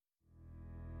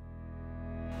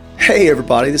Hey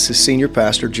everybody, this is Senior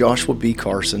Pastor Joshua B.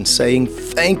 Carson saying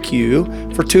thank you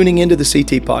for tuning into the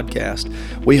CT Podcast.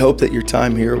 We hope that your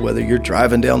time here, whether you're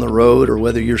driving down the road or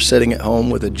whether you're sitting at home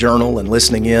with a journal and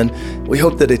listening in, we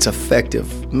hope that it's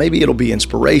effective. Maybe it'll be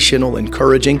inspirational,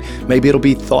 encouraging, maybe it'll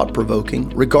be thought-provoking.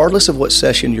 Regardless of what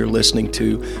session you're listening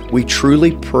to, we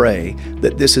truly pray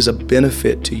that this is a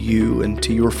benefit to you and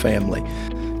to your family.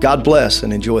 God bless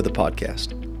and enjoy the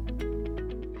podcast.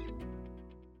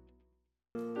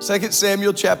 2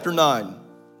 Samuel chapter 9.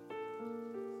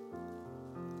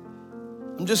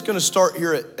 I'm just going to start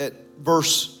here at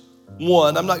verse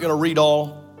 1. I'm not going to read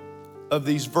all of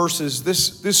these verses.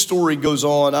 This story goes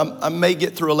on. I may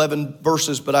get through 11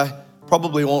 verses, but I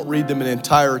probably won't read them in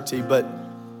entirety. But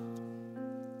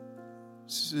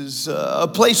this is a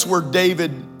place where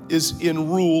David is in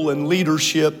rule and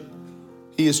leadership.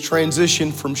 He has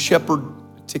transitioned from shepherd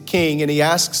to king, and he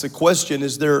asks the question,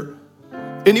 is there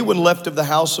anyone left of the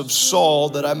house of Saul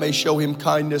that I may show him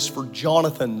kindness for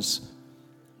Jonathan's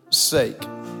sake?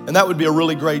 And that would be a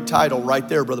really great title right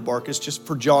there, Brother Barkus, just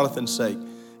for Jonathan's sake.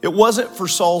 It wasn't for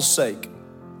Saul's sake.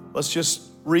 Let's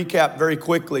just recap very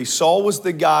quickly. Saul was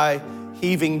the guy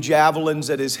heaving javelins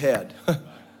at his head,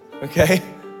 okay?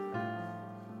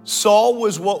 Saul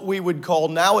was what we would call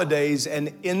nowadays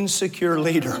an insecure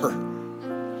leader,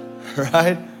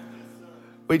 right?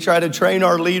 We try to train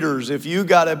our leaders. If you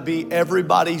got to be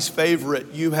everybody's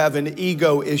favorite, you have an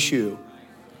ego issue.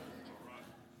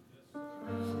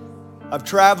 I've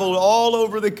traveled all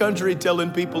over the country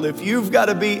telling people, if you've got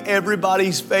to be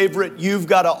everybody's favorite, you've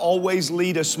got to always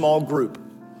lead a small group.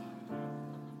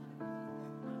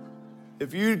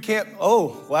 If you can't,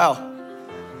 oh, wow.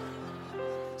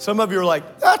 Some of you are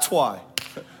like, that's why.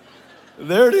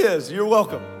 There it is. You're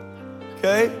welcome.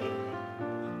 Okay?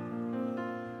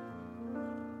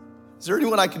 Is there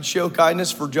anyone I can show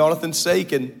kindness for Jonathan's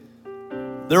sake? And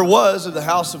there was in the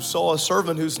house of Saul a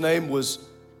servant whose name was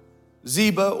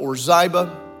Ziba or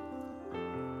Ziba.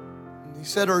 And he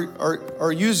said,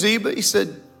 are you Ziba? He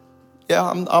said, yeah,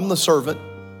 I'm the servant.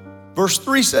 Verse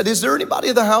 3 said, is there anybody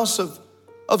in the house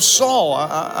of Saul?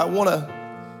 I want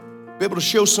to be able to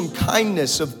show some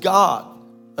kindness of God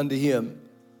unto him.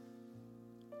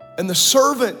 And the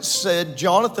servant said,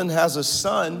 Jonathan has a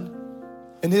son.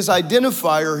 And his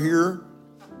identifier here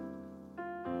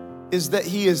is that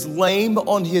he is lame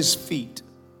on his feet.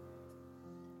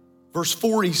 Verse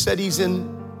 4, he said he's in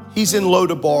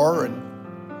Lodabar.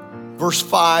 And verse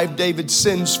 5, David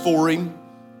sends for him.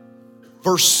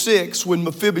 Verse 6, when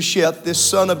Mephibosheth, this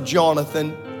son of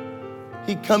Jonathan,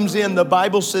 he comes in, the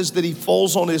Bible says that he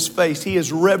falls on his face. He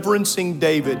is reverencing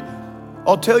David.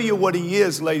 I'll tell you what he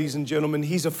is, ladies and gentlemen.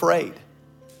 He's afraid.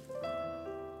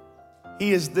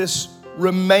 He is this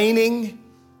remaining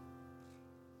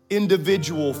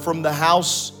individual from the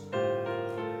house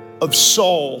of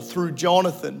Saul through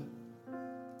Jonathan.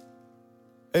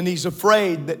 And he's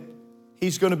afraid that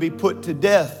he's going to be put to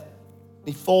death.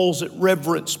 He falls at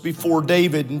reverence before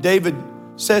David. And David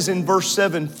says in verse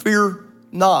 7, fear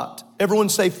not. Everyone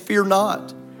say, fear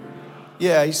not.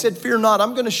 Yeah, he said, fear not.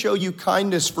 I'm going to show you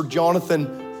kindness for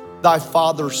Jonathan, thy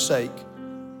father's sake.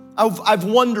 I've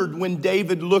wondered when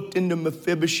David looked into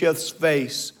Mephibosheth's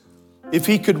face if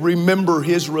he could remember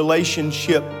his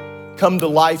relationship come to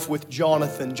life with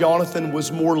Jonathan. Jonathan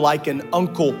was more like an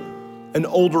uncle, an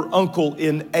older uncle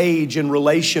in age and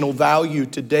relational value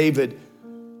to David.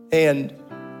 And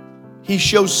he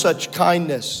shows such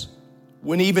kindness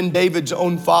when even David's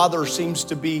own father seems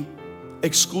to be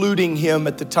excluding him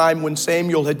at the time when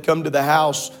Samuel had come to the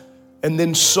house. And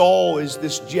then Saul is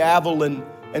this javelin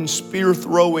and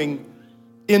spear-throwing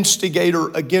instigator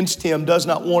against him, does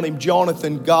not want him.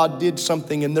 Jonathan, God did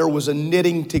something, and there was a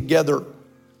knitting together.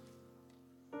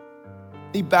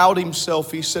 He bowed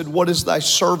himself. He said, what is thy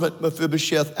servant,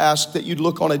 Mephibosheth, asked, that you'd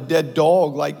look on a dead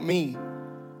dog like me?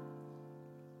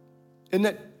 Isn't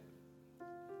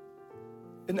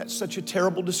that such a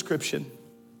terrible description?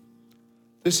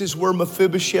 This is where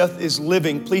Mephibosheth is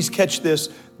living. Please catch this.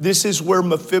 This is where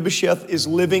Mephibosheth is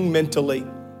living mentally.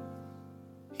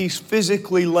 He's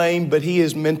physically lame, but he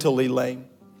is mentally lame.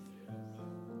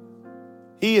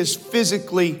 He is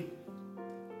physically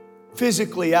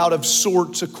out of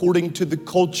sorts according to the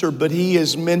culture, but he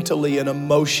is mentally and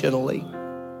emotionally.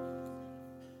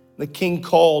 The king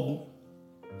called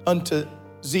unto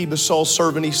Ziba, Saul's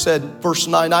servant. He said, verse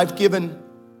 9, I've given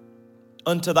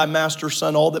unto thy master's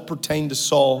son all that pertained to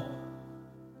Saul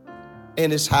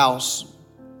and his house.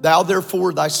 Thou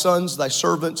therefore, thy sons, thy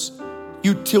servants,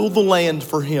 you till the land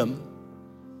for him.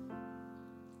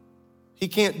 He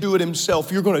can't do it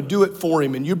himself. You're going to do it for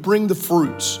him, and you bring the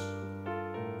fruits.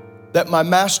 that my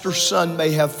master's son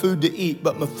may have food to eat.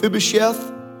 But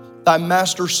Mephibosheth, thy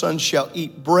master's son shall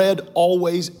eat bread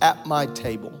always at my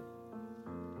table.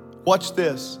 Watch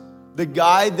this. The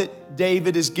guy that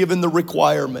David is given the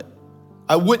requirement.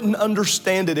 I wouldn't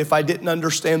understand it if I didn't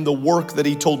understand the work that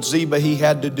he told Ziba he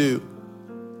had to do.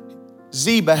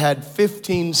 Ziba had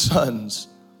 15 sons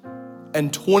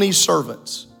and 20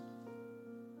 servants.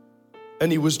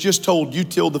 And he was just told, you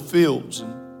till the fields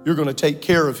and you're going to take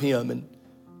care of him. And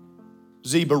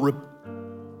Ziba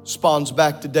responds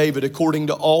back to David, according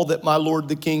to all that my lord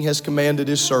the king has commanded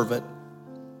his servant,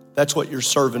 that's what your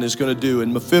servant is going to do.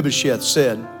 And Mephibosheth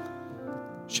said,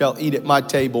 shall eat at my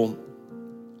table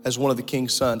as one of the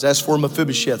king's sons. As for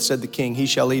Mephibosheth, said the king, he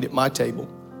shall eat at my table.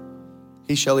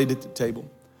 He shall eat at the table.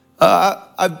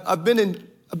 I've been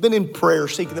in prayer,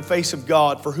 seeking the face of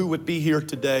God for who would be here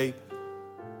today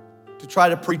to try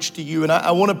to preach to you. And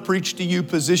I want to preach to you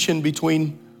positioned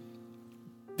between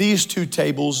these two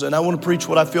tables. And I want to preach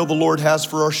what I feel the Lord has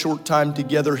for our short time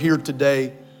together here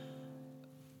today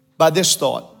by this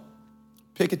thought.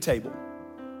 Pick a table.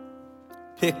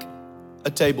 Pick a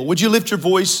table. Would you lift your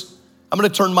voice? I'm going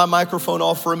to turn my microphone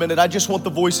off for a minute. I just want the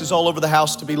voices all over the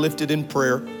house to be lifted in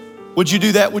prayer. Would you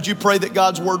do that? Would you pray that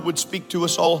God's word would speak to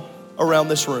us all around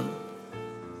this room?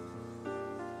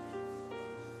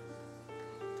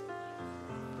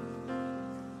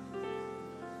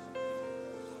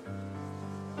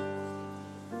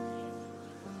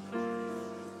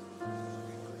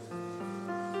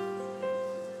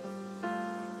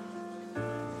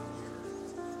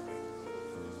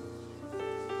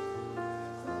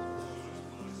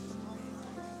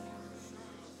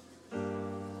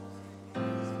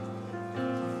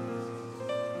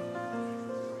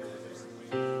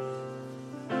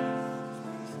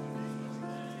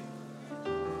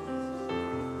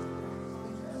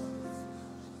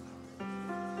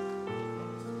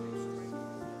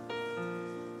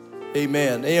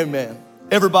 Amen. Amen.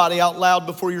 Everybody out loud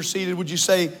before you're seated, would you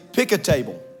say, pick a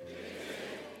table?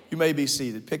 You may be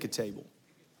seated. Pick a table.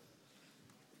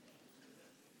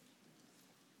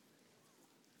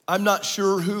 I'm not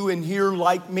sure who in here,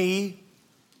 like me,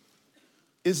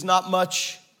 is not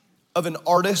much of an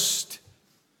artist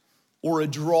or a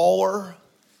drawer.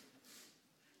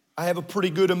 I have a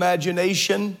pretty good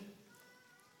imagination,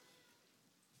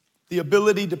 the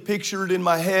ability to picture it in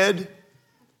my head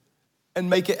and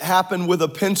make it happen with a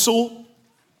pencil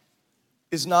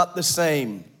is not the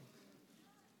same.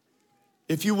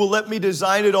 If you will let me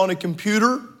design it on a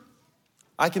computer,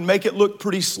 I can make it look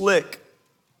pretty slick.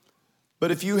 But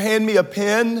if you hand me a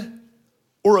pen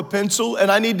or a pencil,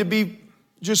 and I need to be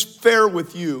just fair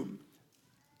with you,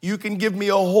 you can give me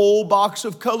a whole box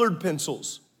of colored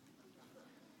pencils.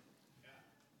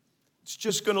 It's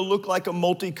just gonna look like a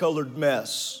multicolored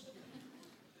mess.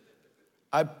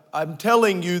 I'm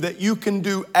telling you that you can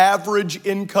do average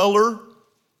in color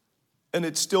and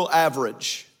it's still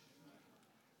average.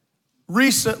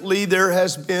 Recently, there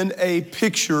has been a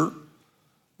picture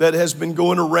that has been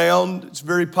going around. It's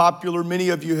very popular. Many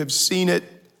of you have seen it.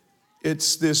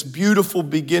 It's this beautiful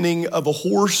beginning of a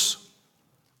horse,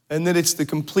 and then it's the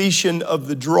completion of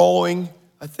the drawing.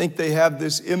 I think they have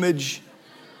this image.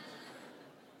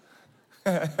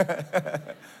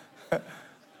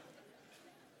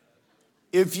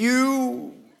 If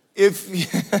you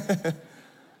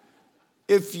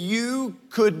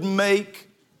could make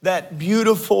that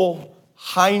beautiful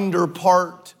hinder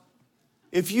part,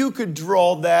 if you could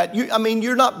draw that,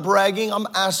 you're not bragging, I'm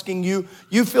asking you,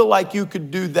 you feel like you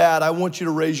could do that, I want you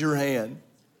to raise your hand.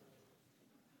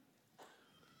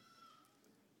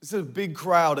 It's a big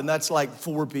crowd, and that's like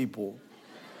 4 people,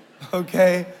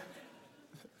 okay?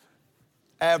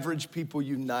 Average people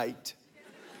unite.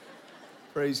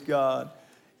 Praise God.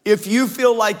 If you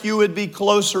feel like you would be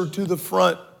closer to the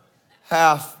front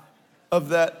half of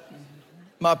that,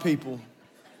 my people.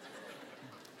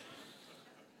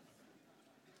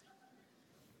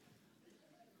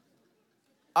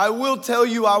 I will tell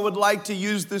you, I would like to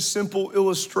use this simple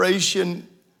illustration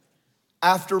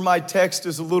after my text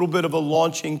is a little bit of a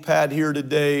launching pad here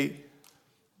today.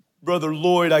 Brother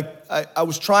Lloyd, I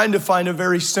was trying to find a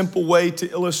very simple way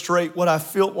to illustrate what I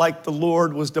felt like the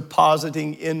Lord was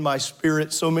depositing in my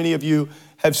spirit. So many of you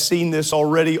have seen this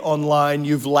already online.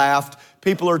 You've laughed.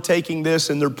 People are taking this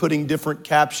and they're putting different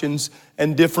captions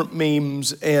and different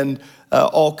memes and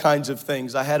all kinds of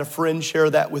things. I had a friend share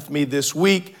that with me this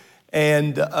week,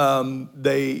 and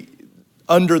they,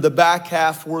 under the back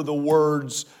half were the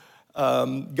words,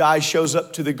 guy shows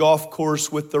up to the golf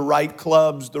course with the right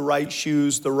clubs, the right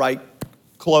shoes, the right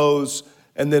clothes,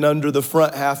 and then under the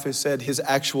front half it said his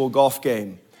actual golf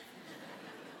game.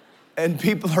 And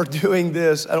people are doing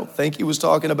this. I don't think he was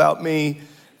talking about me.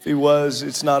 If he was,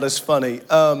 it's not as funny.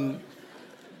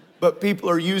 But people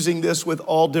are using this with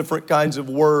all different kinds of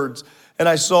words. And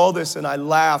I saw this and I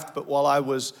laughed, but while I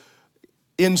was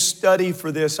in study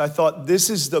for this, I thought this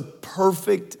is the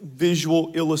perfect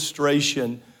visual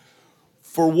illustration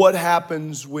for what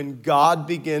happens when God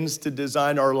begins to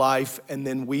design our life and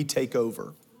then we take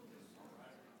over.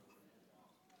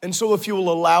 And so if you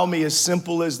will allow me, as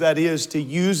simple as that is, to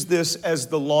use this as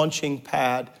the launching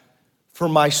pad for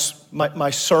my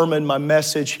sermon, my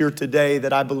message here today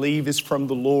that I believe is from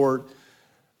the Lord,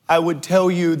 I would tell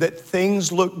you that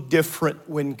things look different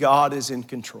when God is in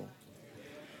control.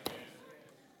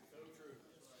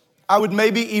 I would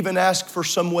maybe even ask for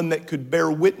someone that could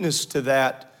bear witness to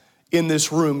that in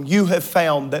this room. You have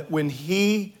found that when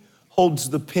He holds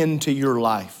the pen to your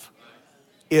life,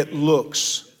 it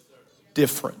looks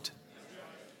different.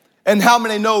 And how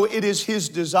many know it is His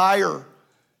desire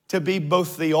to be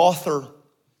both the author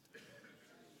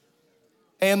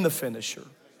and the finisher?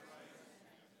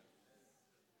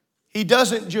 He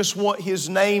doesn't just want His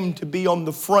name to be on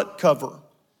the front cover,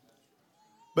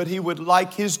 but He would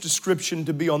like His description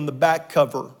to be on the back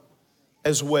cover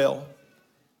as well.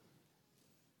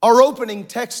 Our opening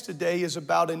text today is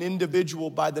about an individual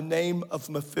by the name of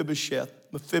Mephibosheth.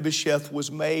 Mephibosheth was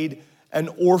made an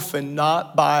orphan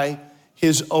not by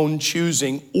his own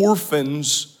choosing.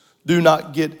 Orphans do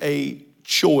not get a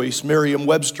choice.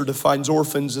 Merriam-Webster defines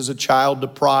orphans as a child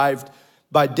deprived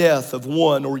by death of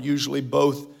one or usually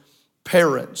both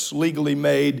parents. Legally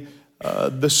made,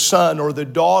 the son or the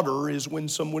daughter is when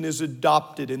someone is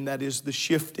adopted, and that is the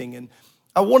shifting. And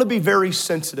I want to be very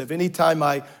sensitive. Anytime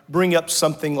I bring up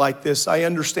something like this, I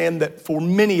understand that for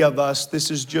many of us,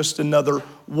 this is just another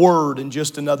word and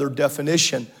just another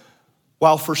definition.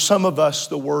 While for some of us,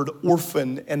 the word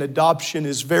orphan and adoption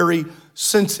is very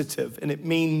sensitive, and it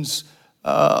means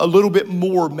a little bit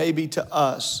more maybe to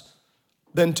us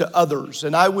than to others.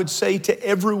 And I would say to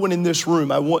everyone in this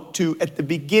room, I want to, at the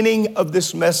beginning of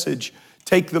this message,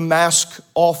 take the mask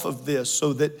off of this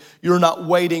so that you're not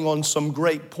waiting on some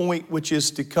great point which is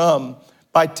to come,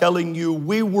 by telling you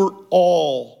we were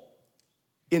all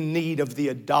in need of the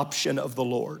adoption of the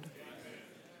Lord.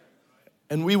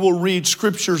 And we will read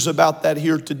scriptures about that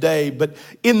here today. But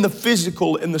in the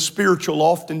physical and the spiritual,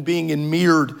 often being in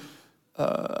mirrored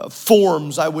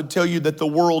forms, I would tell you that the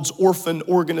World's Orphan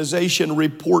Organization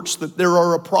reports that there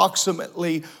are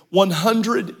approximately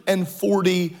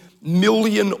 140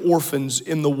 million orphans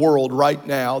in the world right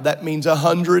now. That means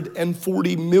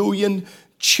 140 million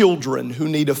children who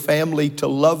need a family to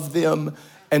love them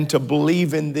and to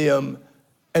believe in them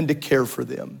and to care for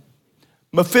them.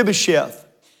 Mephibosheth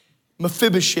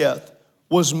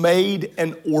was made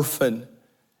an orphan,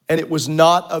 and it was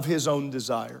not of his own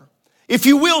desire. If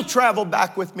you will travel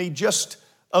back with me just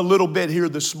a little bit here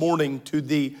this morning to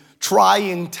the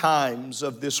trying times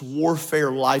of this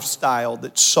warfare lifestyle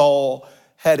that Saul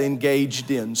had engaged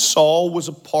in. Saul was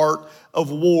a part of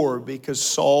war because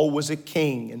Saul was a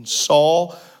king, and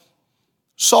Saul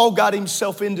got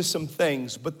himself into some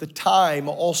things, but the time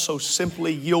also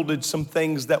simply yielded some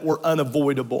things that were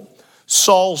unavoidable.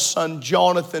 Saul's son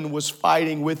Jonathan was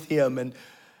fighting with him, and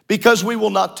because we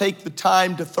will not take the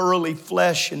time to thoroughly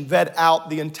flesh and vet out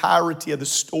the entirety of the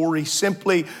story,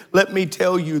 simply let me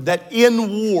tell you that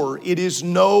in war, it is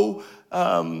no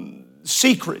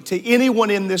secret to anyone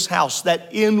in this house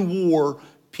that in war,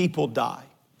 people die.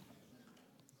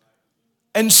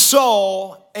 And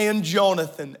Saul and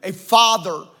Jonathan, a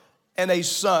father and a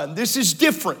son, this is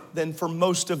different than for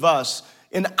most of us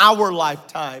in our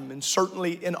lifetime, and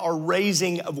certainly in our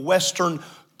raising of Western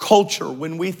culture.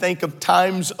 When we think of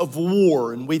times of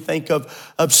war and we think of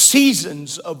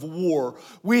seasons of war,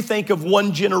 we think of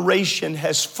one generation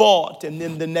has fought, and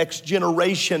then the next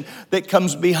generation that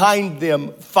comes behind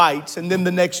them fights, and then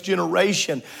the next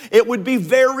generation. It would be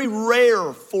very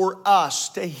rare for us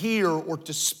to hear or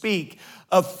to speak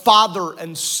of father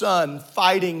and son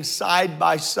fighting side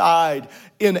by side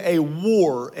in a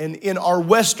war. And in our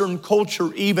Western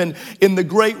culture, even in the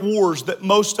great wars that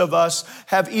most of us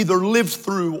have either lived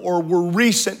through or were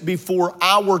recent before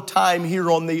our time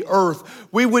here on the earth,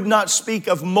 we would not speak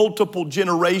of multiple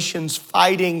generations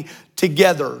fighting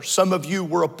together. Some of you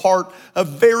were a part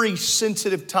of very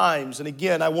sensitive times. And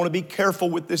again, I want to be careful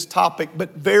with this topic,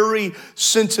 but very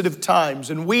sensitive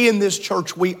times. And we in this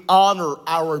church, we honor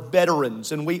our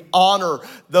veterans, and we honor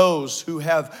those who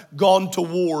have gone to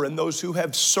war and those who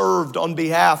have served on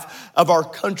behalf of our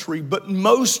country. But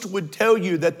most would tell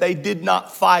you that they did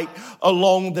not fight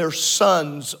along their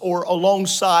sons or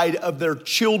alongside of their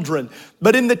children.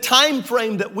 But in the time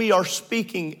frame that we are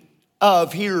speaking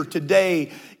of here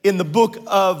today in the book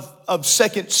of 2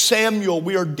 Samuel.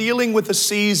 We are dealing with a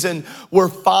season where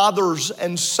fathers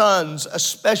and sons,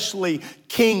 especially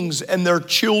kings and their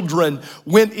children,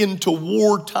 went into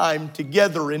wartime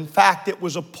together. In fact, it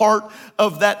was a part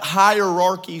of that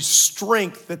hierarchy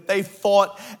strength that they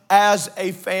fought as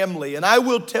a family. And I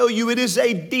will tell you, it is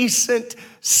a decent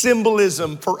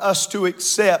symbolism for us to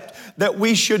accept that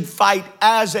we should fight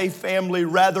as a family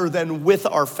rather than with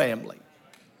our family.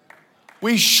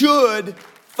 We should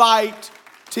fight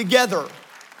together,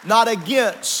 not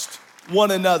against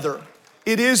one another.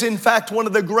 It is, in fact, one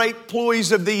of the great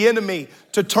ploys of the enemy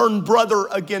to turn brother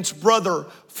against brother,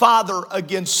 father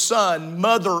against son,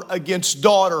 mother against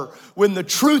daughter, when the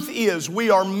truth is we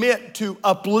are meant to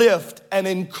uplift and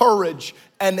encourage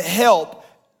and help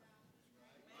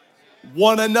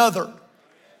one another.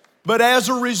 But as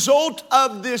a result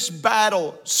of this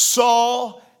battle,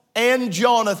 Saul and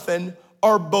Jonathan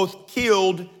are both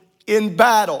killed in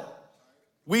battle.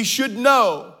 We should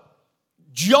know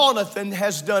Jonathan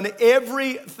has done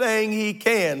everything he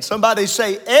can. Somebody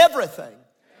say everything.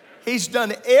 He's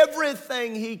done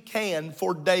everything he can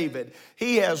for David.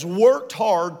 He has worked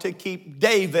hard to keep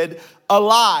David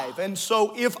alive. And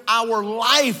so if our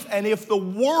life and if the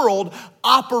world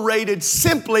operated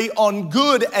simply on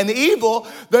good and evil,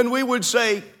 then we would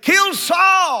say, kill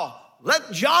Saul,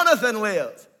 let Jonathan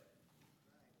live.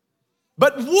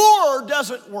 But war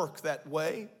doesn't work that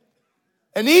way.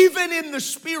 And even in the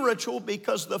spiritual,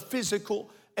 because the physical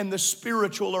and the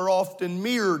spiritual are often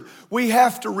mirrored, we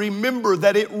have to remember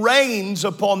that it rains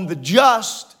upon the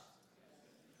just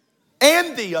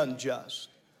and the unjust.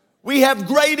 We have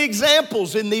great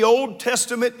examples in the Old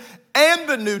Testament and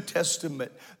the New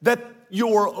Testament that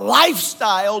your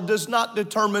lifestyle does not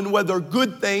determine whether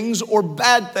good things or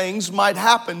bad things might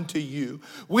happen to you.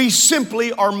 We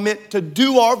simply are meant to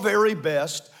do our very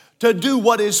best to do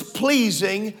what is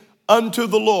pleasing unto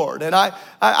the Lord. And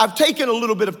I've taken a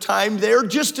little bit of time there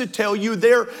just to tell you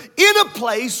they're in a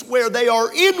place where they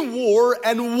are in war,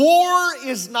 and war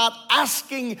is not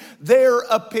asking their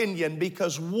opinion,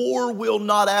 because war will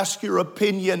not ask your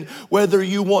opinion whether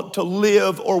you want to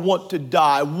live or want to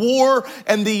die. War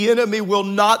and the enemy will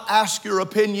not ask your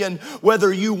opinion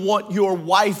whether you want your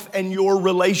wife and your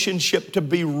relationship to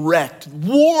be wrecked.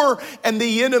 War and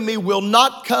the enemy will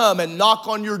not come and knock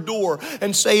on your door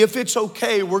and say, if it's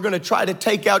okay, we're going to try to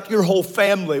take out your whole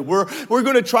family. We're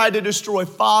going to try to destroy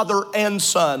father and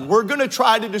son. We're going to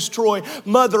try to destroy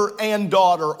mother and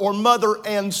daughter, or mother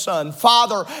and son,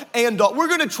 father and daughter. We're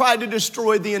going to try to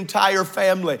destroy the entire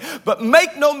family. But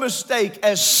make no mistake,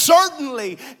 as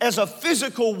certainly as a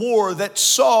physical war that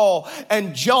Saul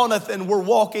and Jonathan were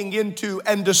walking into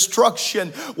and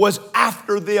destruction was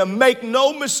after them, make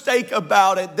no mistake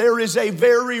about it, there is a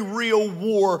very real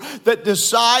war that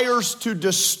desires to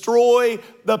destroy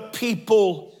the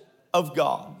people of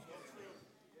God.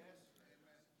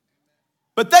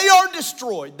 But they are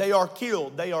destroyed. They are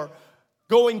killed. They are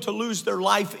going to lose their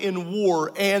life in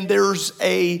war. And there's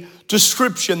a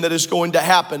description that is going to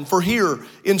happen. For here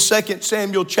in 2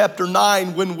 Samuel chapter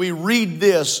 9, when we read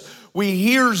this, we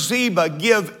hear Ziba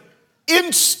give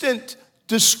instant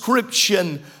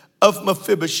description of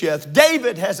Mephibosheth.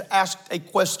 David has asked a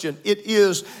question. It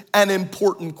is an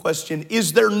important question.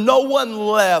 Is there no one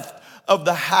left of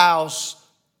the house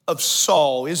of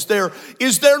Saul? Is there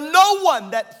no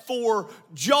one that for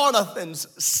Jonathan's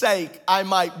sake I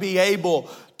might be able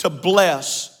to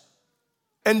bless?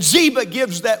 And Ziba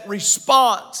gives that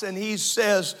response, and he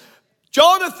says,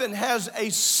 Jonathan has a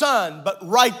son, but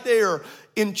right there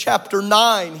in chapter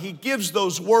 9, he gives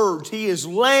those words. He is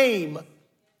lame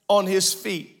on his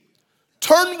feet.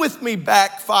 Turn with me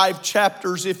back 5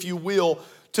 chapters, if you will,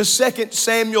 to 2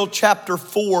 Samuel chapter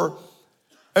 4.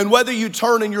 And whether you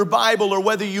turn in your Bible or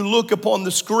whether you look upon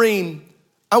the screen,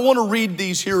 I want to read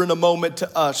these here in a moment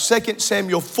to us. 2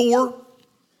 Samuel 4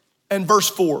 and verse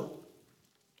 4.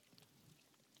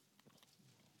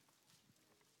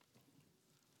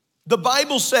 The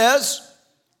Bible says,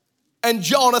 and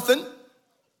Jonathan,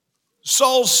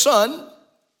 Saul's son,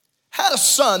 had a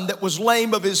son that was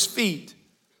lame of his feet.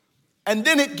 And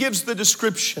then it gives the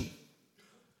description.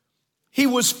 He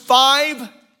was 5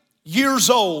 years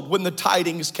old when the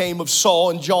tidings came of Saul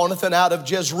and Jonathan out of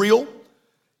Jezreel,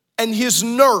 and his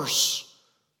nurse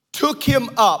took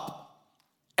him up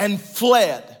and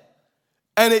fled.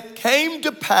 And it came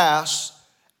to pass,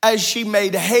 as she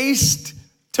made haste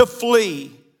to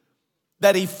flee,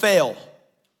 that he fell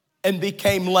and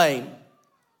became lame.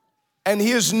 And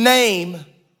his name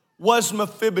was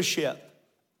Mephibosheth.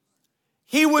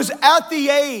 He was at the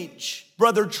age,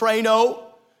 Brother Trano,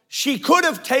 she could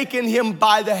have taken him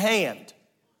by the hand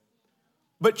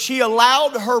but she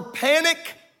allowed her panic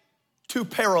to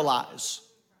paralyze.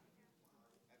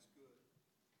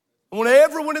 I want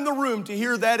everyone in the room to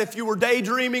hear that. If you were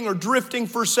daydreaming or drifting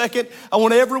for a second, I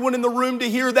want everyone in the room to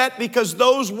hear that, because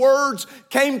those words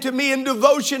came to me in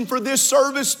devotion for this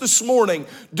service this morning.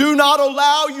 Do not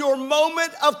allow your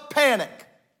moment of panic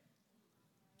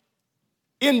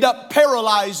end up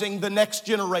paralyzing the next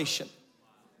generation.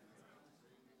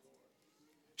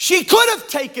 She could have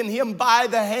taken him by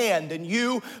the hand, and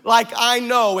you, like I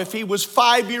know, if he was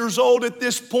 5 years old at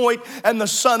this point, and the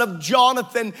son of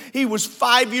Jonathan, he was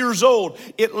 5 years old,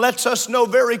 it lets us know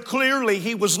very clearly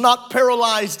he was not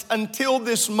paralyzed until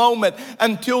this moment,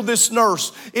 until this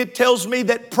nurse. It tells me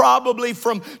that probably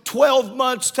from 12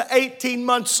 months to 18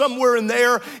 months, somewhere in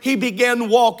there, he began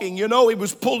walking. You know, he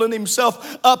was pulling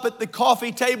himself up at the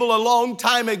coffee table a long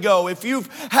time ago. If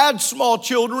you've had small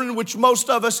children, which most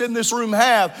of us in this room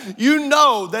have, you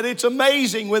know that it's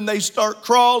amazing when they start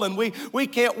crawling. We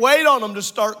can't wait on them to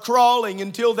start crawling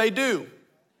until they do.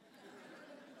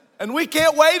 And we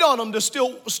can't wait on them to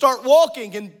still start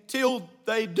walking until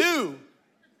they do.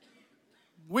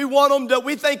 We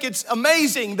think it's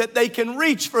amazing that they can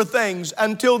reach for things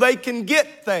until they can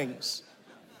get things.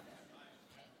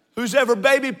 Who's ever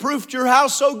baby-proofed your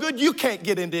house so good you can't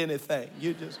get into anything?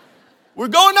 We're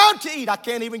going out to eat. I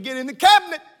can't even get in the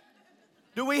cabinet.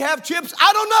 Do we have chips?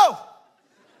 I don't know.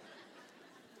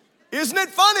 Isn't it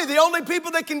funny? The only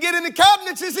people that can get in the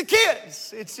cabinets is the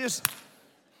kids. It's just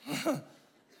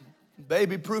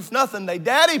baby-proof nothing. They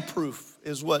daddy-proof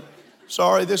is what.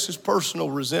 Sorry, this is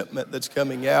personal resentment that's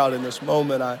coming out in this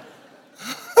moment.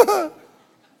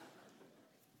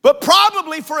 But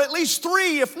probably for at least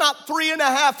 3, if not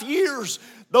 3.5 years,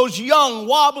 those young,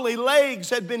 wobbly legs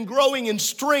had been growing in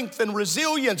strength and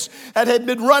resilience and had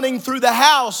been running through the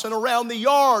house and around the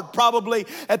yard, probably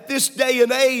at this day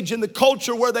and age in the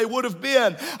culture where they would have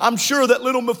been. I'm sure that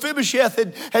little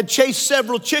Mephibosheth had chased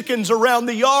several chickens around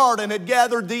the yard and had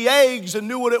gathered the eggs and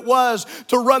knew what it was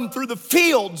to run through the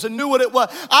fields and knew what it was.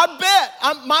 I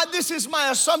bet, this is my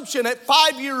assumption, at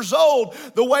 5 years old,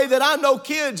 the way that I know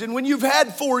kids, and when you've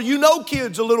had 4, you know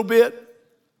kids a little bit.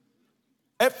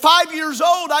 At 5 years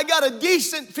old, I got a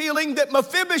decent feeling that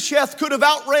Mephibosheth could have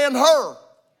outran her.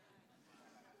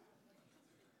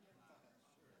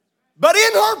 But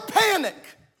in her panic,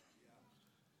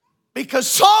 because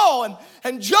Saul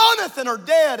and Jonathan are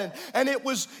dead, and it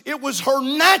was her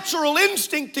natural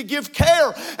instinct to give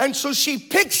care, and so she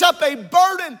picks up a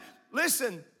burden.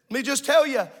 Listen, let me just tell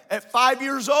you, at 5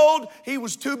 years old, he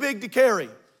was too big to carry.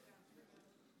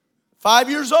 5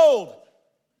 years old.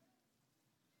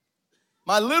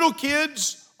 My little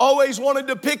kids always wanted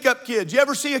to pick up kids. You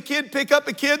ever see a kid pick up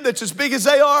a kid that's as big as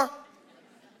they are?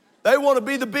 They want to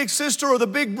be the big sister or the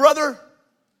big brother.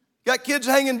 Got kids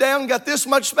hanging down, got this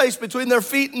much space between their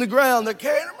feet and the ground. They're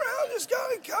carrying them around, just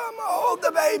going, come, hold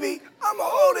the baby. I'm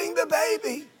holding the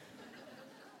baby.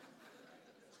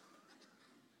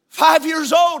 5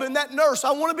 years old, and that nurse,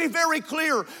 I want to be very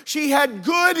clear, she had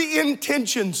good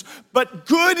intentions, but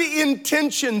good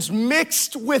intentions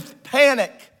mixed with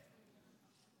panic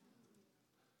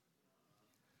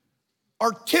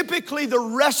are typically the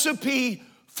recipe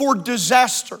for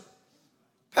disaster.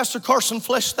 Pastor Carson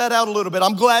fleshed that out a little bit.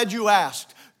 I'm glad you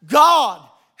asked. God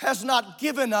has not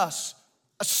given us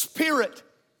a spirit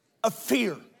of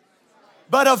fear,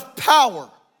 but of power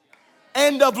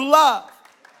and of love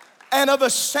and of a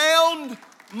sound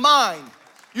mind.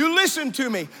 You listen to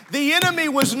me. The enemy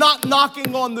was not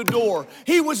knocking on the door.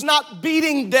 He was not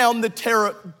beating down the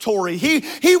territory.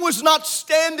 He was not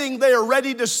standing there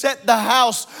ready to set the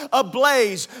house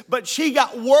ablaze. But she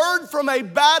got word from a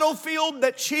battlefield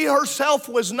that she herself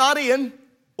was not in.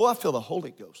 Oh, I feel the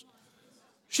Holy Ghost.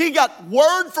 She got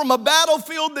word from a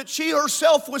battlefield that she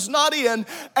herself was not in,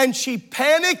 and she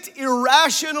panicked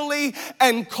irrationally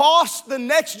and cost the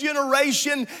next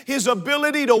generation his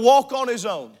ability to walk on his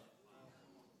own.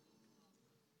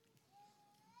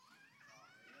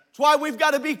 That's why we've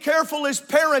got to be careful as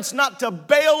parents not to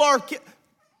bail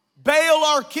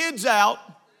our kids out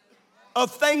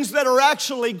of things that are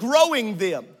actually growing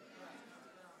them.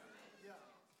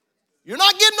 You're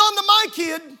not getting on to my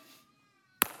kid.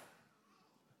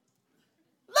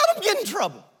 Let them get in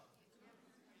trouble.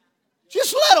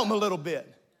 Just let them a little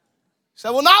bit. Say,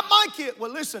 well, not my kid.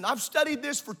 Well, listen, I've studied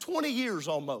this for 20 years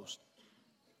almost.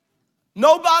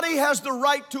 Nobody has the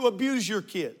right to abuse your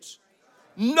kids.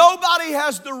 Nobody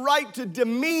has the right to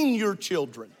demean your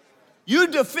children. You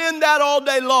defend that all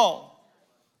day long.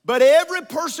 But every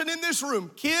person in this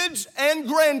room, kids and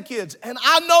grandkids, and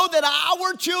I know that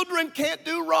our children can't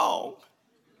do wrong.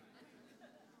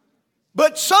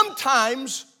 But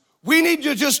sometimes We need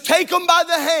to just take them by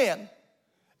the hand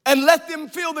and let them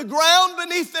feel the ground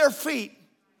beneath their feet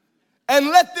and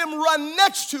let them run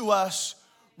next to us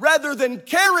rather than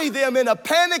carry them in a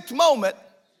panicked moment.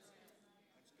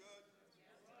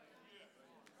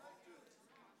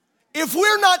 If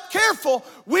we're not careful,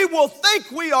 we will think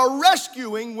we are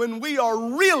rescuing when we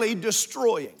are really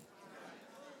destroying.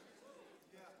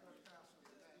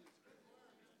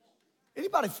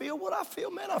 Anybody feel what I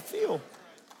feel? Man, I feel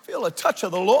a touch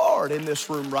of the Lord in this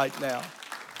room right now.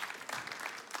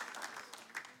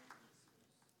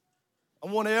 I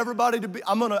want everybody to be,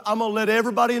 I'm gonna let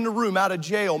everybody in the room out of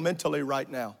jail mentally right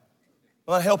now.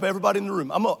 I'm gonna help everybody in the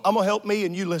room. I'm gonna help me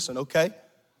and you listen, okay?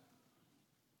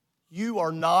 You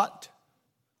are not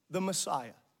the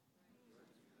Messiah.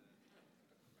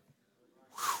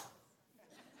 Whew.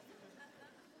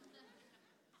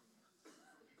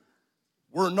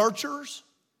 We're nurturers,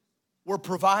 we're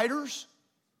providers,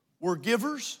 we're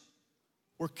givers,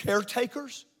 we're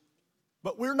caretakers,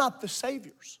 but we're not the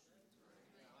saviors.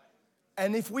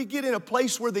 And if we get in a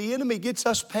place where the enemy gets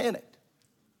us panicked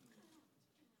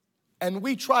and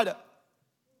we try to,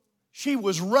 she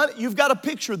was running, you've got to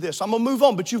picture this. I'm going to move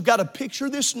on, but you've got to picture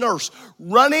this nurse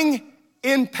running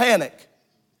in panic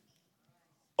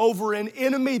over an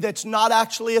enemy that's not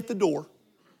actually at the door,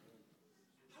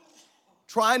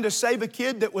 trying to save a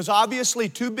kid that was obviously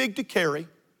too big to carry.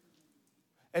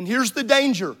 And here's the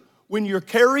danger. When you're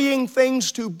carrying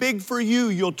things too big for you,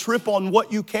 you'll trip on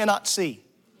what you cannot see.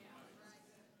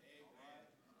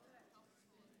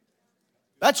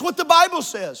 That's what the Bible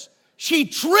says. She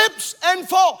trips and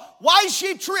falls. Why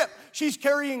she trip? She's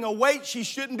carrying a weight she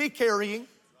shouldn't be carrying.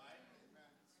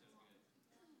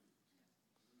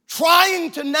 Trying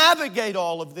to navigate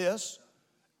all of this,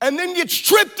 and then gets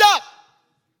tripped up.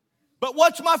 But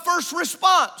what's my first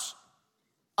response?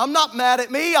 I'm not mad at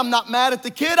me. I'm not mad at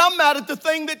the kid. I'm mad at the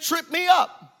thing that tripped me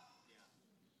up.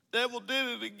 Devil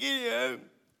did it again.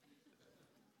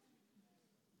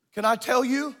 Can I tell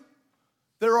you?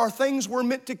 There are things we're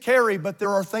meant to carry, but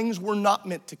there are things we're not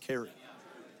meant to carry.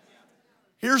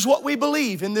 Here's what we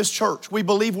believe in this church. We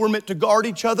believe we're meant to guard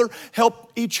each other,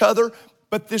 help each other,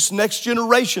 but this next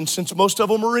generation, since most of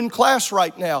them are in class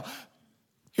right now,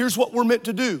 here's what we're meant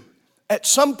to do. At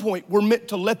some point, we're meant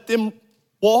to let them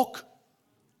walk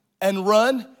and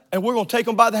run, and we're going to take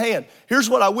them by the hand.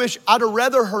 Here's what I wish. I'd have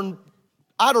rather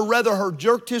her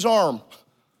jerked his arm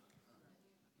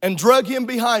and drug him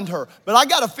behind her. But I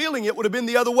got a feeling it would have been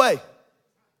the other way.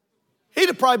 He'd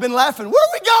have probably been laughing. Where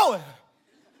are we going?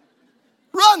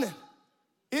 Running,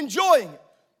 enjoying it.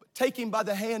 But take him by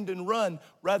the hand and run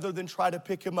rather than try to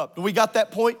pick him up. Do we got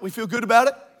that point? We feel good about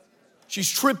it? She's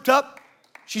tripped up.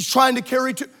 She's trying to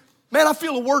carry two. Man, I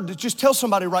feel a word to just tell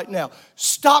somebody right now.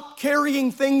 Stop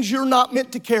carrying things you're not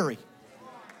meant to carry.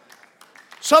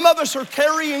 Some of us are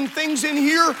carrying things in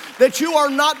here that you are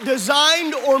not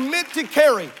designed or meant to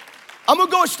carry. I'm going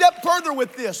to go a step further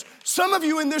with this. Some of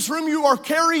you in this room, you are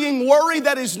carrying worry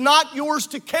that is not yours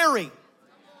to carry.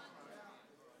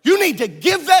 You need to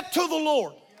give that to the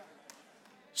Lord.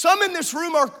 Some in this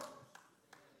room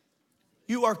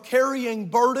you are carrying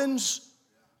burdens.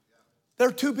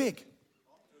 They're too big.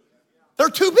 They're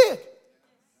too big.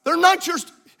 They're not yours.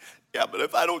 Yeah, but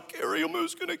if I don't carry them,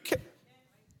 who's going to carry?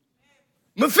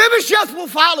 Mephibosheth will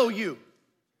follow you.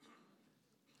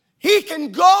 He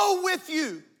can go with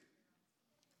you.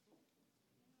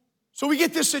 So we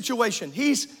get this situation.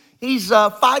 He's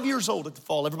 5 years old at the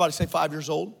fall. Everybody say 5 years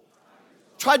old.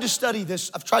 I've tried to study this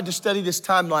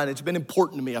timeline. It's been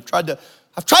important to me. I've tried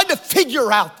to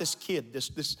figure out this kid,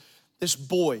 this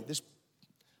boy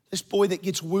that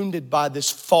gets wounded by this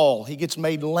fall. He gets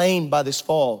made lame by this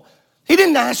fall. He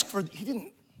didn't ask for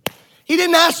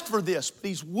this, but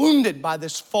he's wounded by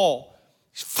this fall.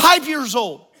 He's 5 years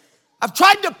old. I've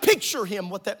tried to picture him,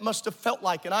 what that must have felt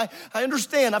like. And I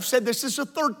understand, I've said this is the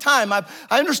third time. I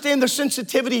understand the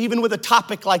sensitivity even with a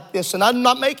topic like this, and I'm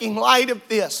not making light of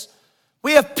this.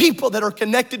 We have people that are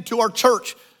connected to our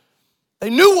church. They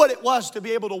knew what it was to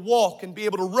be able to walk and be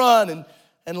able to run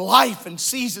and life and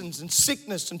seasons and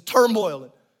sickness and turmoil.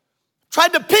 And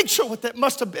tried to picture what that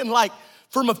must have been like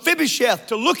for Mephibosheth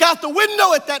to look out the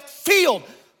window at that field.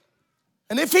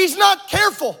 And if he's not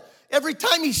careful, every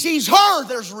time he sees her,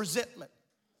 there's resentment.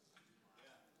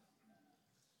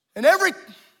 And ready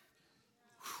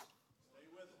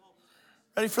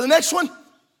for the next one?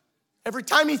 Every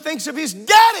time he thinks of his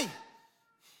daddy,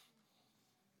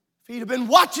 if he'd have been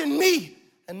watching me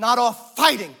and not off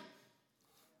fighting.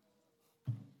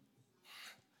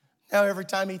 Now every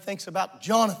time he thinks about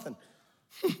Jonathan,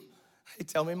 they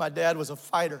tell me my dad was a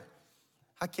fighter.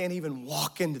 I can't even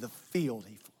walk into the field.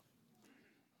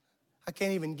 I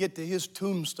can't even get to his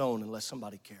tombstone unless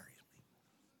somebody carries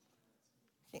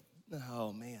me.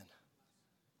 Oh, man.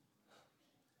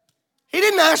 He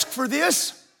didn't ask for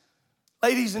this.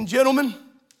 Ladies and gentlemen,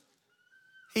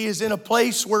 he is in a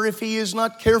place where if he is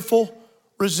not careful,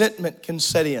 resentment can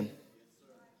set in.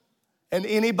 And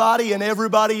anybody and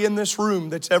everybody in this room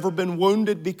that's ever been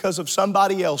wounded because of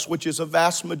somebody else, which is a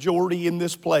vast majority in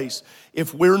this place,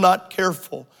 if we're not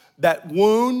careful, that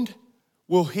wound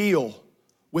will heal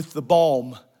with the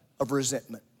balm of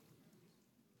resentment.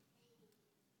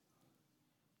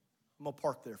 I'm going to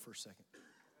park there for a second.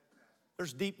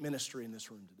 There's deep ministry in this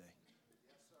room today.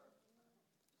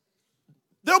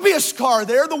 There'll be a scar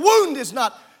there. The wound is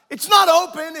not, it's not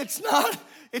open, it's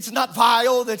not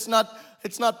vile, it's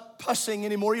not pussing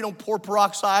anymore. You don't pour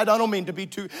peroxide. I don't mean to be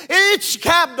too, it's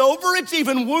capped over, it's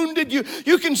even wounded.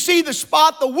 You can see the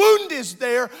spot, the wound is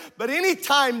there, but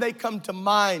anytime they come to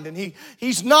mind and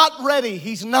he's not ready,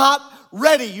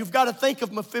 You've got to think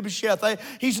of Mephibosheth.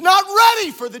 He's not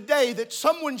ready for the day that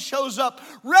someone shows up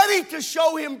ready to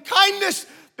show him kindness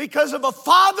because of a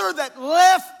father that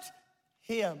left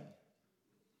him.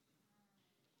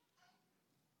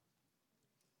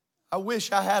 I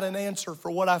wish I had an answer for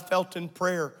what I felt in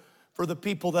prayer for the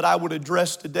people that I would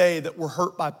address today that were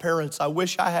hurt by parents. I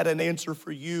wish I had an answer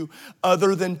for you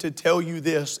other than to tell you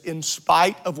this. In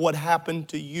spite of what happened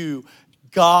to you,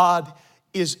 God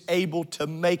is able to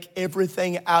make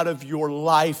everything out of your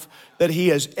life that he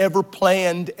has ever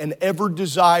planned and ever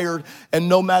desired. And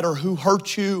no matter who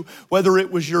hurt you, whether it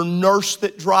was your nurse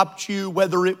that dropped you,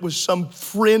 whether it was some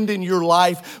friend in your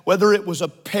life, whether it was a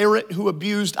parent who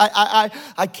abused, I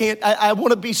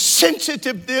want to be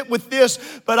sensitive with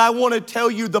this, but I want to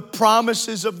tell you the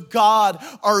promises of God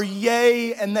are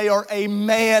yea and they are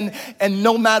amen. And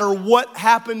no matter what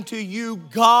happened to you,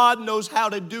 God knows how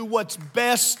to do what's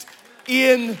best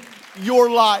in your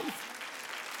life.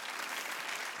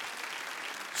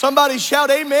 Somebody shout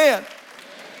amen.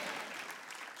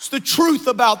 It's the truth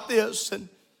about this. And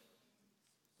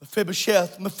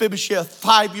Mephibosheth,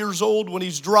 5 years old when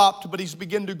he's dropped, but he's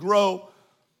begun to grow.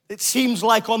 It seems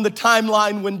like on the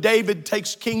timeline when David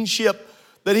takes kingship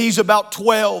that he's about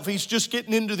 12. He's just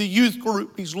getting into the youth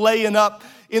group. He's laying up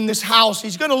in this house.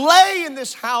 He's going to lay in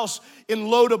this house in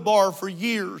Lodabar for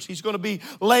years. He's going to be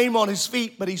lame on his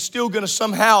feet, but he's still going to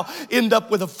somehow end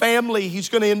up with a family. He's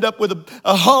going to end up with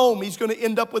a home. He's going to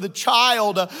end up with a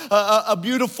child, a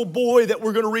beautiful boy that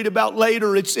we're going to read about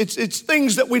later. It's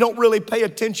things that we don't really pay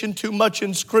attention to much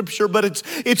in Scripture, but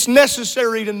it's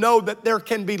necessary to know that there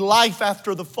can be life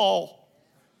after the fall.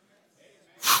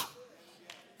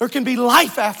 There can be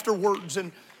life afterwards,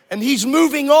 and he's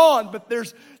moving on, but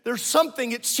there's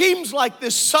something, it seems like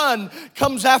this son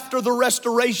comes after the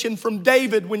restoration from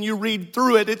David when you read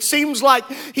through it. It seems like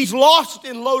he's lost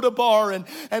in Lodabar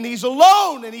and he's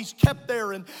alone and he's kept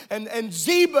there. And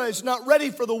Ziba is not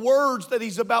ready for the words that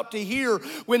he's about to hear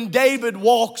when David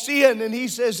walks in and he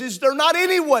says, is there not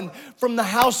anyone from the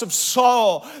house of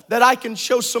Saul that I can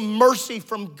show some mercy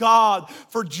from God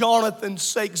for Jonathan's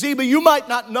sake? Ziba, you might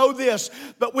not know this,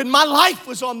 but when my life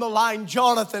was on the line,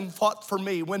 Jonathan fought for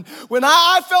me. When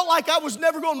I felt like I was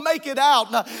never going to make it out.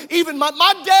 Now, even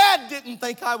my dad didn't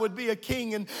think I would be a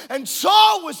king. And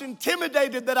Saul was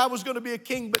intimidated that I was going to be a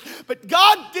king. But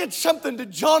God did something to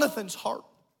Jonathan's heart.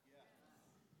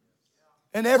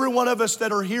 And every one of us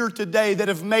that are here today that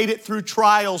have made it through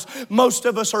trials, most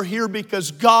of us are here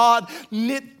because God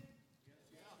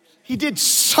He did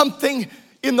something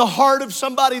in the heart of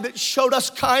somebody that showed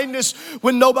us kindness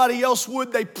when nobody else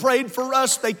would. They prayed for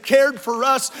us. They cared for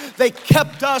us. They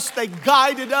kept us. They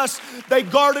guided us. They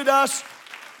guarded us.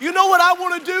 You know what I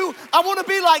want to do? I want to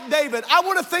be like David. I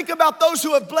want to think about those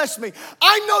who have blessed me.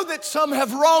 I know that some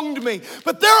have wronged me,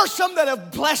 but there are some that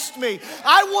have blessed me.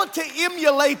 I want to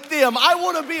emulate them. I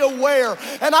want to be aware.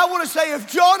 And I want to say,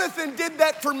 if Jonathan did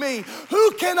that for me,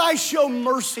 who can I show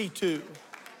mercy to?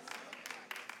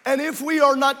 And if we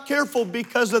are not careful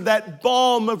because of that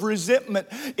balm of resentment,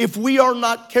 if we are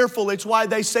not careful, it's why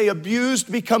they say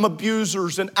abused become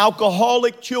abusers and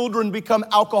alcoholic children become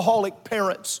alcoholic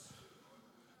parents.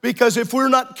 Because if we're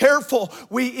not careful,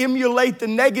 we emulate the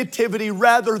negativity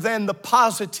rather than the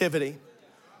positivity.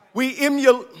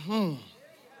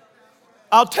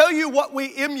 I'll tell you what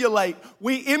we emulate.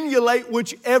 We emulate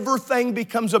whichever thing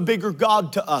becomes a bigger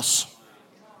God to us.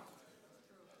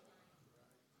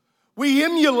 We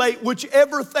emulate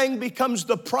whichever thing becomes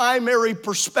the primary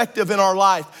perspective in our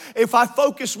life. If I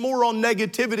focus more on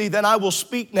negativity, then I will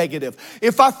speak negative.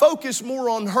 If I focus more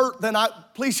on hurt,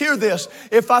 please hear this.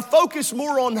 If I focus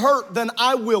more on hurt, then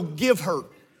I will give hurt.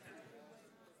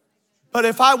 But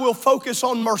if I will focus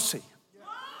on mercy,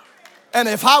 And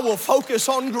if I will focus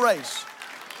on grace,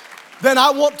 then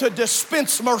I want to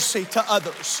dispense mercy to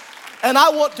others. And I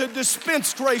want to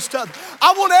dispense grace to others.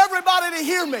 I want everybody to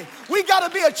hear me. We've got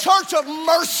to be a church of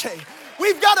mercy.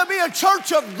 We've got to be a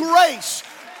church of grace.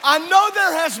 I know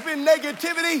there has been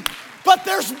negativity, but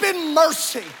there's been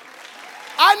mercy.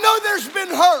 I know there's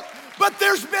been hurt, but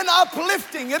there's been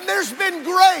uplifting and there's been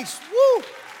grace. Woo!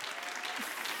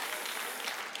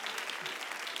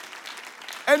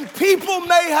 And people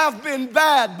may have been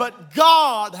bad, but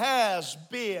God has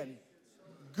been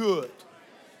good.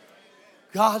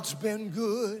 God's been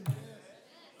good.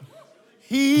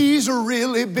 He's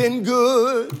really been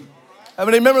good. How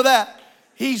many remember that?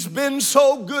 He's been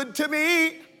so good to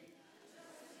me.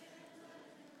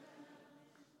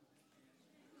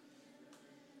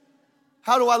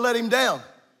 How do I let him down?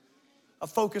 I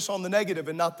focus on the negative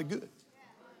and not the good.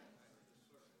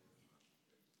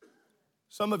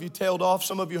 Some of you tailed off.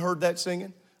 Some of you heard that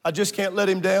singing. I just can't let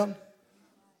him down.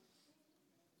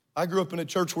 I grew up in a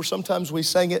church where sometimes we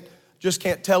sang it, just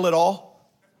can't tell it all.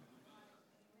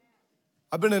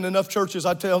 I've been in enough churches,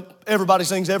 I tell everybody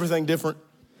sings everything different.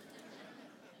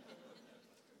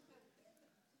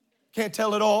 Can't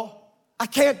tell it all. I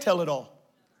can't tell it all.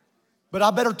 But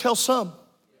I better tell some.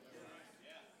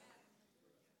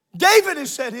 David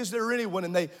has said, is there anyone?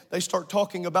 And they start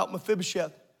talking about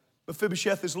Mephibosheth.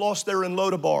 Mephibosheth is lost there in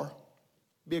Lodabar.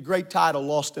 Be a great title,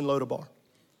 Lost in Lodabar.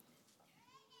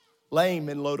 Lame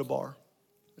in Lodabar.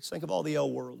 Let's think of all the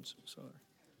L words. Sorry.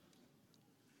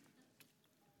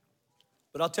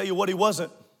 But I'll tell you what he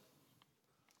wasn't.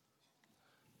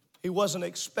 He wasn't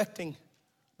expecting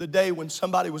the day when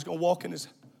somebody was going to walk in his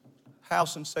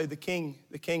house and say, the king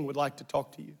would like to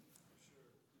talk to you.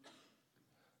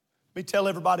 Let me tell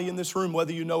everybody in this room,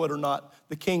 whether you know it or not,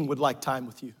 the king would like time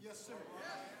with you. Yes, sir.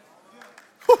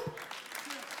 Whew.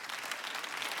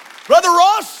 Brother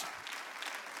Ross,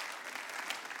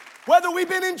 whether we've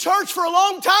been in church for a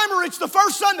long time or it's the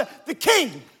first Sunday, the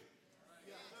king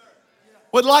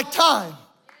would like time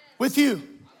with you.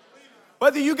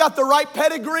 Whether you got the right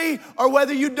pedigree or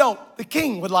whether you don't, the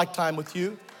king would like time with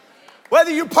you.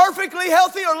 Whether you're perfectly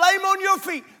healthy or lame on your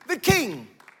feet, the king.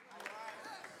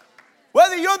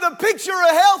 Whether you're the picture of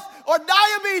health or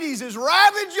diabetes has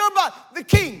ravaged your body, the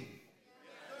king.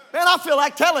 Man, I feel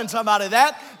like telling somebody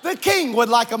that. The king would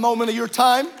like a moment of your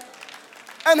time.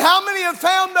 And how many have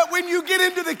found that when you get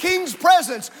into the king's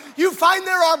presence, you find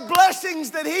there are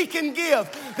blessings that he can give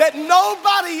that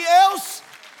nobody else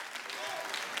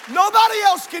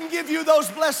can give you those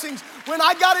blessings. When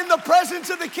I got in the presence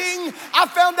of the king, I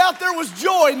found out there was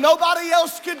joy nobody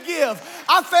else could give.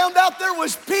 I found out there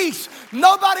was peace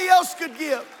nobody else could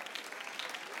give.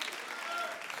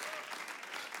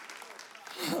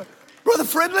 Brother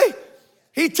Fridley,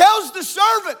 he tells the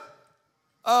servant,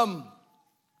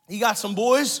 he got some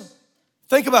boys.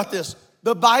 Think about this.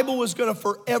 The Bible is going to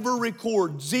forever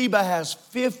record Ziba has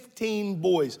 15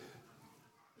 boys.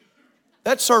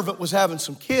 That servant was having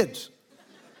some kids.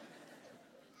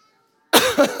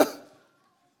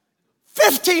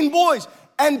 15 boys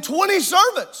and 20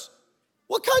 servants.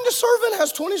 What kind of servant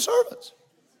has 20 servants?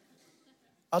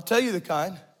 I'll tell you the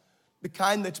kind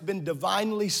that's been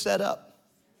divinely set up.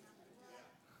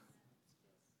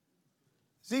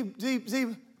 Zeb,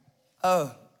 you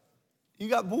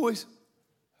got boys?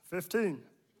 15.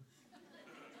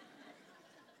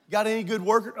 Got any good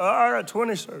workers? I got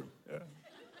 20 servants. Yeah.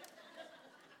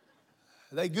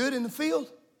 Are they good in the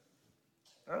field?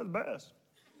 They're the best.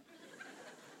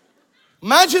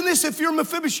 Imagine this if you're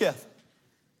Mephibosheth.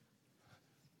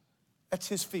 That's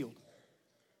his field.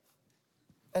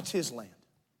 That's his land.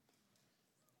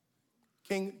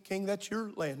 King, that's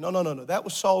your land. No. That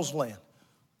was Saul's land.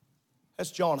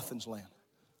 That's Jonathan's land.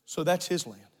 So that's his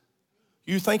land.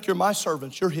 You think you're my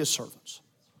servants, you're his servants.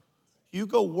 You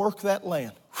go work that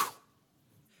land.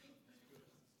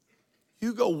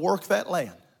 You go work that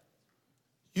land.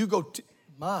 You go,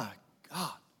 my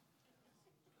God.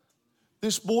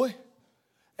 This boy,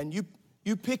 and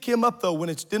you pick him up though when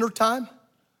it's dinner time,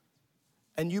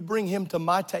 and you bring him to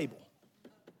my table.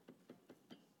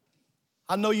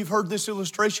 I know you've heard this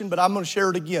illustration, but I'm going to share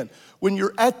it again. When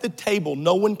you're at the table,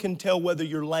 no one can tell whether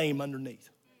you're lame underneath.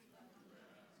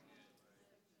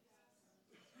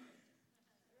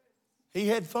 He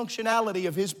had functionality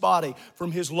of his body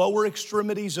from his lower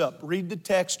extremities up. Read the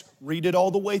text, read it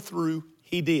all the way through.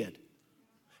 He did.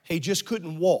 He just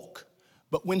couldn't walk.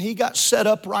 But when he got set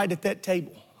up right at that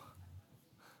table,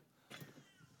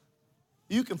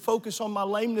 you can focus on my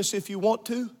lameness if you want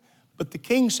to, but the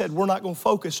king said, we're not going to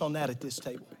focus on that at this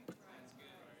table.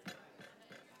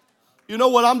 You know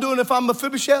what I'm doing if I'm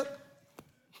Mephibosheth?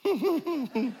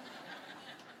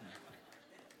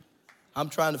 I'm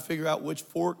trying to figure out which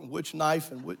fork and which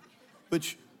knife and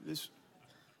which this.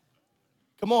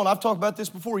 Come on, I've talked about this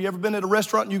before. You ever been at a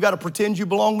restaurant and you got to pretend you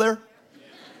belong there?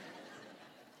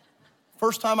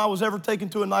 First time I was ever taken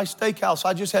to a nice steakhouse,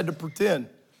 I just had to pretend.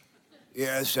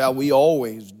 Yeah, that's how we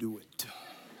always do it.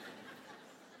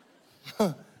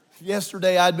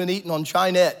 Yesterday, I'd been eating on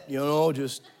Chinette,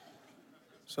 just,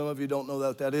 some of you don't know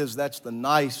what that is. That's the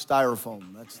nice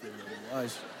styrofoam. That's the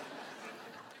nice.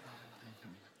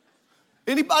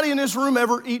 Anybody in this room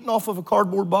ever eaten off of a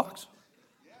cardboard box?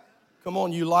 Come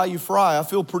on, you lie, you fry. I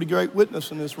feel pretty great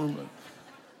witness in this room.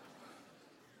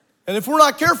 And if we're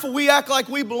not careful, we act like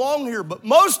we belong here. But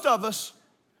most of us,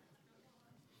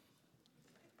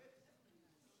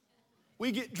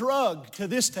 we get drugged to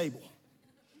this table.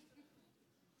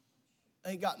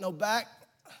 Ain't got no back.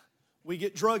 We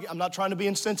get drugged. I'm not trying to be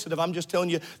insensitive. I'm just telling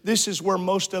you, this is where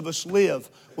most of us live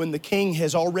when the king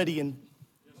has already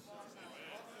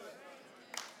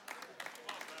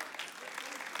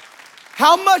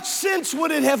How much sense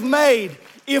would it have made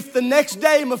if the next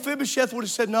day Mephibosheth would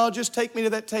have said, no, just take me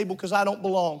to that table because I don't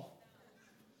belong.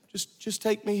 Just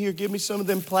take me here. Give me some of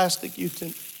them plastic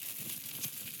utensils.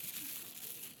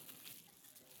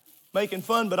 Making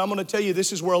fun, but I'm going to tell you,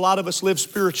 this is where a lot of us live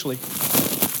spiritually.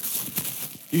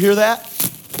 You hear that?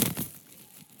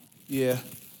 Yeah.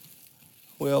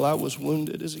 Well, I was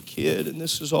wounded as a kid, and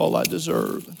this is all I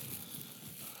deserve.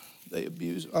 They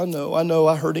abuse. I know,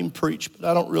 I heard him preach, but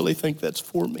I don't really think that's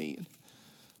for me.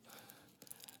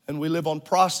 And we live on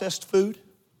processed food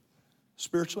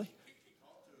spiritually.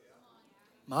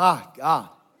 My God.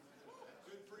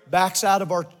 Backs out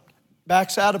of our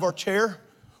chair.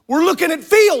 We're looking at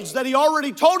fields that he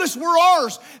already told us were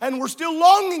ours, and we're still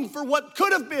longing for what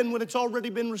could have been when it's already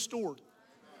been restored.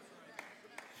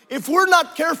 If we're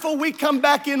not careful, we come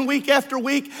back in week after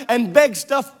week and beg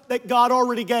stuff that God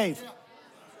already gave.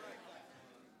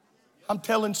 I'm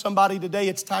telling somebody today,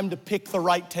 it's time to pick the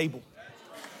right table.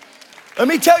 Let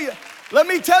me tell you,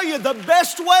 the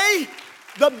best way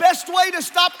to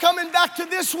stop coming back to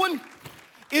this one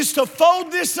is to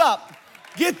fold this up.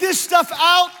 Get this stuff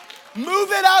out,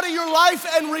 move it out of your life,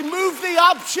 and remove the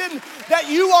option that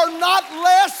you are not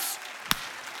less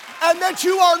and that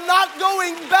you are not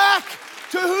going back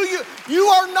to who you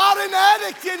are not an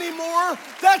addict anymore.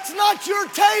 That's not your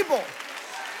table.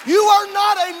 You are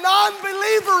not a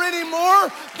non-believer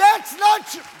anymore. That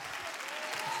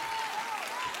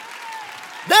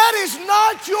is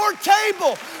not your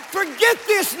table. Forget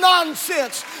this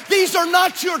nonsense. These are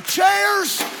not your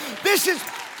chairs.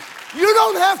 You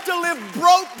don't have to live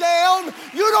broke down.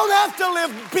 You don't have to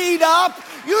live beat up.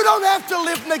 You don't have to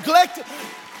live neglected.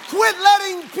 Quit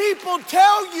letting people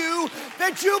tell you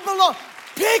that you belong.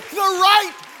 Pick the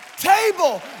right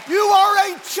table. You're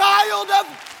a child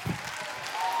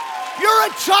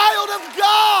of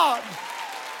God.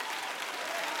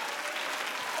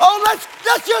 Oh, let's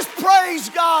just praise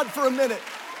God for a minute.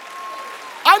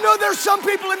 I know there's some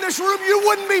people in this room, you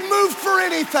wouldn't be moved for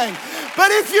anything.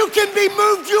 But if you can be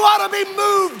moved, you ought to be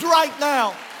moved right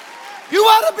now. You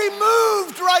ought to be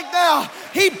moved right now.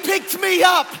 He picked me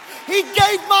up. He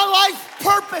gave my life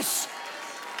purpose.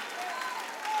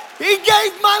 He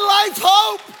gave my life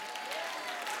hope.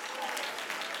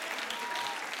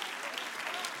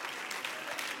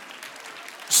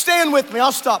 Stand with me.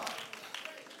 I'll stop.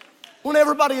 I want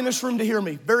everybody in this room to hear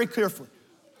me very carefully.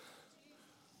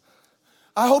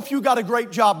 I hope you got a great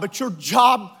job, but your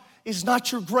job is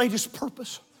not your greatest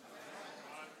purpose.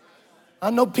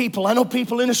 I know people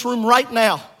in this room right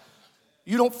now,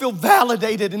 you don't feel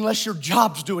validated unless your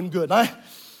job's doing good. I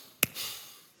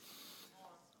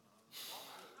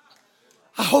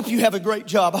hope you have a great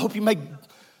job. I hope you make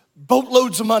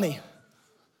boatloads of money. I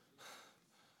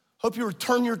hope you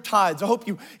return your tithes. I hope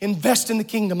you invest in the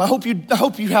kingdom. I hope you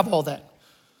have all that.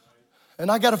 And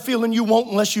I got a feeling you won't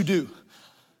unless you do.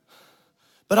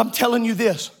 But I'm telling you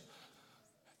this,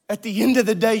 at the end of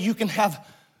the day, you can have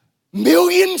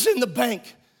millions in the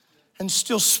bank and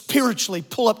still spiritually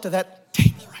pull up to that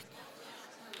table right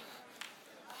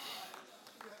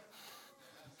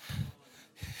now.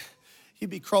 You'd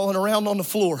be crawling around on the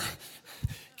floor,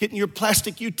 getting your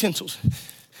plastic utensils,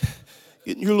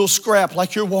 getting your little scrap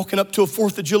like you're walking up to a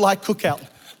 4th of July cookout.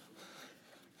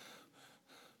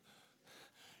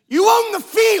 You own the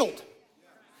field.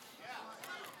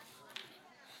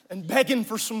 And begging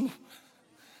for some,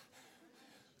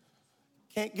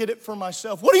 can't get it for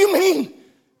myself. What do you mean?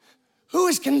 Who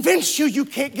has convinced you you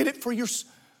can't get it for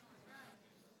yourself?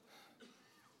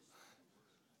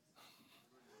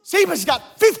 Zeba's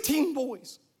got 15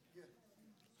 boys.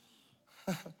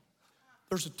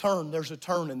 There's a turn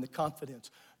in the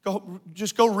confidence.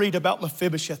 Just go read about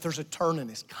Mephibosheth. There's a turn in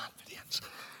his confidence.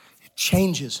 It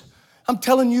changes. I'm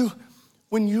telling you,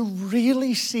 when you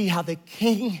really see how the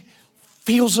king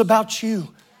feels about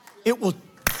you, it will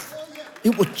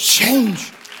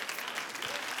change.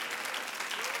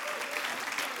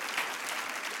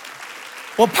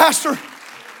 Well, Pastor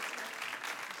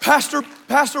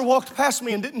walked past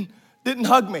me and didn't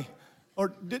hug me,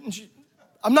 or didn't.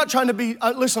 I'm not trying to be.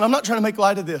 Listen, I'm not trying to make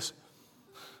light of this.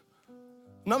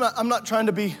 I'm not trying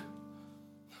to be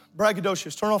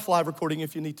braggadocious. Turn off live recording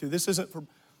if you need to. This isn't for.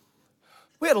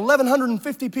 We had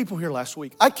 1,150 people here last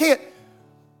week. I can't.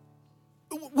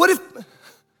 What if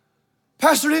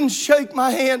Pastor didn't shake my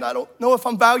hand? I don't know if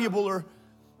I'm valuable, or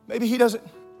maybe he doesn't.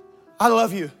 I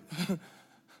love you.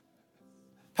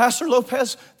 Pastor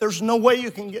Lopez, there's no way you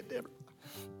can get there.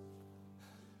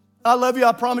 I love you.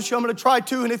 I promise you I'm going to try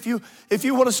to. And if you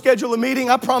want to schedule a meeting,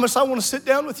 I promise I want to sit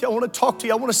down with you. I want to talk to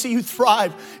you. I want to see you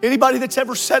thrive. Anybody that's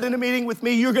ever sat in a meeting with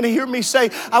me, you're going to hear me say,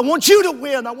 I want you to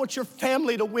win. I want your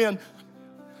family to win.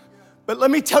 But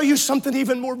let me tell you something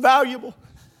even more valuable.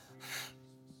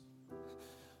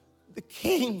 The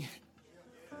king.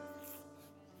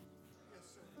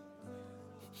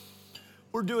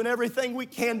 We're doing everything we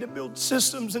can to build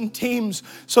systems and teams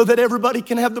so that everybody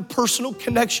can have the personal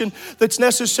connection that's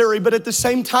necessary. But at the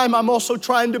same time, I'm also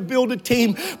trying to build a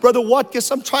team. Brother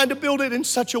Watkiss, I'm trying to build it in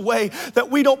such a way that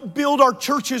we don't build our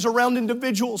churches around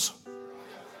individuals,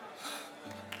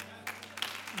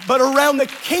 but around the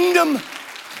kingdom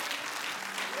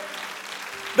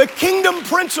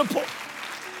principle.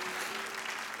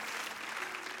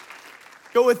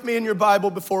 Go with me in your Bible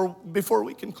before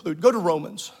we conclude. Go to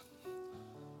Romans.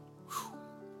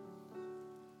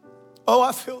 Oh,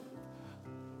 I feel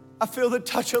the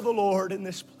touch of the Lord in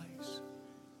this place.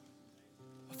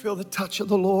 I feel the touch of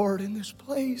the Lord in this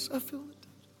place. I feel the touch.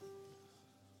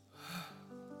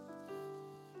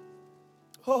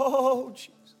 Oh,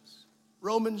 Jesus.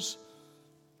 Romans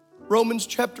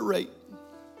chapter 8,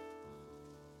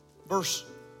 verse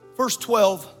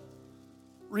 12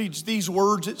 reads these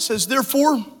words. It says,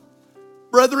 therefore,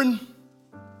 brethren,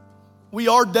 we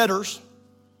are debtors,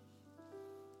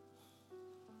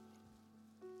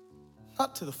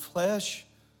 not to the flesh,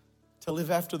 to live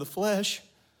after the flesh.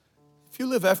 If you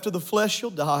live after the flesh,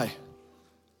 you'll die.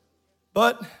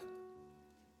 But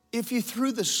if you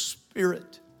through the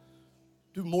Spirit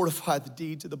do mortify the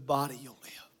deeds of the body, you'll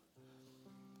live.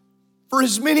 For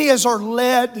as many as are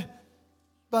led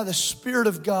by the Spirit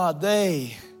of God,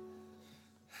 they're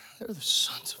the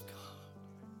sons of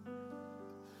God.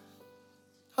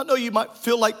 I know you might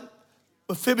feel like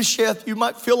Mephibosheth, you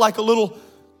might feel like a little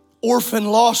orphan,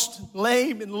 lost,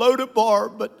 lame, and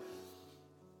Lodabar, but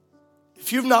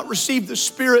if you've not received the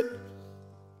Spirit,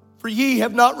 for ye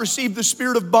have not received the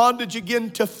spirit of bondage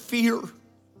again to fear,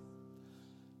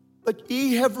 but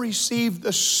ye have received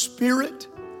the Spirit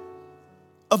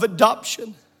of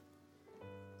adoption,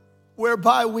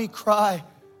 whereby we cry,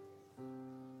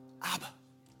 Abba,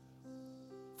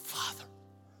 Father.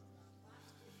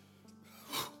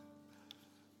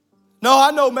 No,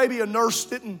 I know maybe a nurse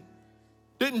didn't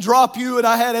drop you, and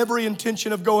I had every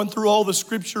intention of going through all the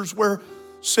scriptures where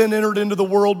sin entered into the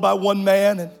world by one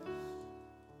man, and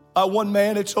by one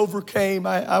man it's overcame.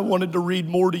 I wanted to read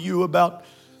more to you about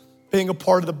being a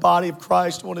part of the body of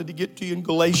Christ. I wanted to get to you in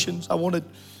Galatians. But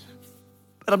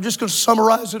I'm just going to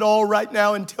summarize it all right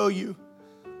now and tell you,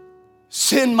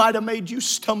 sin might have made you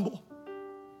stumble.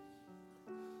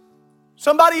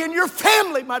 Somebody in your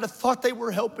family might have thought they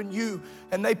were helping you,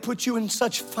 and they put you in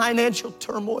such financial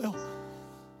turmoil.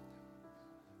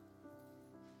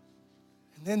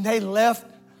 And then they left.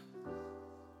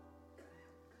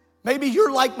 Maybe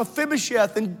you're like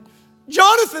Mephibosheth, and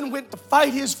Jonathan went to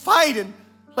fight his fight and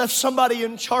left somebody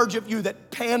in charge of you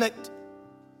that panicked.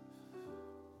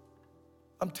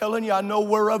 I'm telling you, I know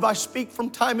whereof I speak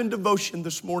from time and devotion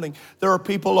this morning. There are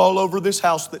people all over this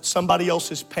house that somebody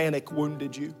else's panic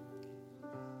wounded you.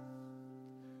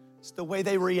 It's the way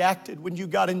they reacted when you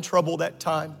got in trouble that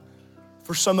time.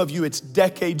 For some of you, it's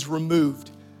decades removed.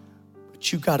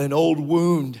 But you got an old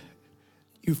wound.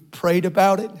 You've prayed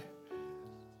about it.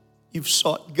 You've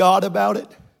sought God about it.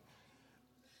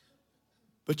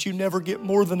 But you never get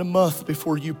more than a month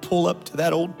before you pull up to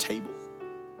that old table.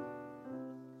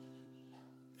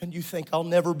 And you think, I'll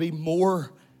never be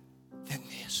more than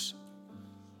this.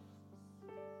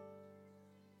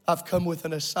 I've come with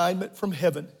an assignment from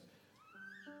heaven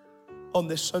on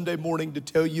this Sunday morning to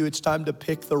tell you it's time to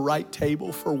pick the right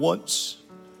table for once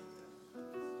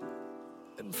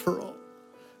and for all.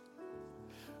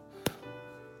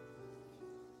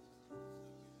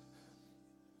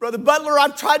 Brother Butler,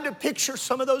 I've tried to picture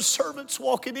some of those servants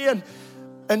walking in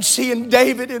and seeing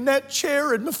David in that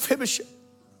chair and Mephibosheth.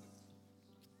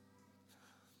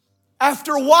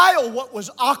 After a while, what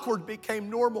was awkward became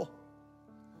normal.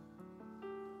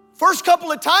 First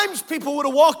couple of times, people would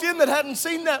have walked in that hadn't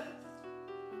seen that.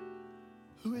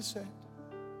 Who is that?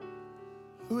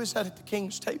 Who is that at the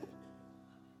king's table?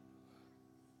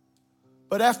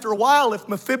 But after a while, if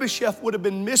Mephibosheth would have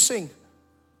been missing,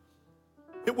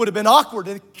 it would have been awkward.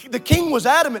 And the king was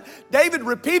adamant. David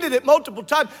repeated it multiple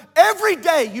times. Every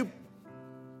day you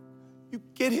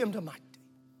get him to my table.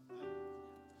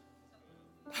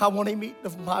 I want him eating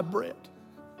of my bread.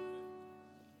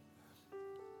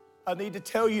 I need to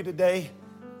tell you today,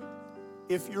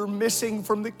 if you're missing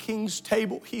from the king's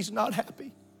table, he's not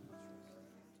happy.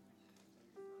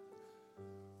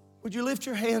 Would you lift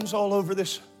your hands all over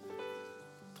this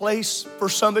place? For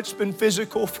some it's been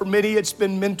physical, for many it's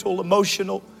been mental,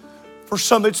 emotional. For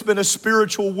some it's been a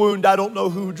spiritual wound. I don't know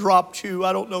who dropped you.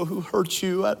 I don't know who hurt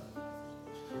you. I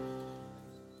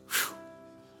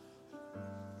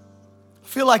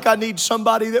feel like I need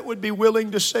somebody that would be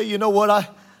willing to say, you know what,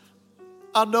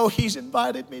 I know he's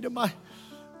invited me to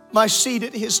my seat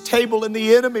at his table, and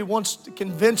the enemy wants to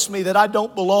convince me that I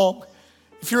don't belong.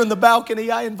 If you're in the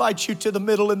balcony, I invite you to the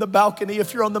middle in the balcony.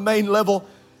 If you're on the main level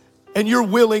and you're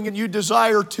willing and you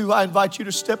desire to, I invite you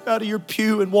to step out of your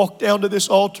pew and walk down to this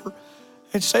altar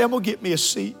and say, I'm going to get me a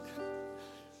seat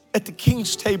at the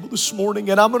king's table this morning,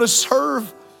 and I'm going to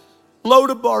serve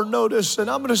Lodabar notice, and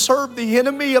I'm going to serve the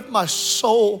enemy of my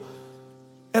soul.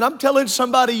 And I'm telling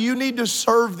somebody, you need to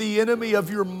serve the enemy of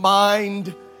your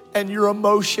mind and your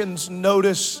emotions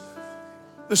notice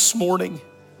this morning.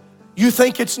 You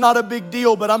think it's not a big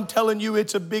deal, but I'm telling you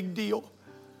it's a big deal.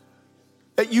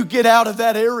 That you get out of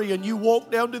that area and you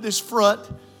walk down to this front,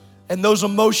 and those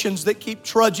emotions that keep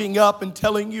trudging up and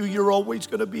telling you you're always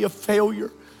going to be a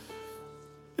failure.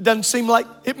 It doesn't seem like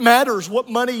it matters what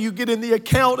money you get in the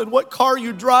account and what car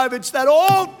you drive. It's that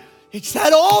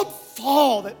old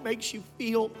fall that makes you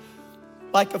feel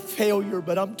like a failure.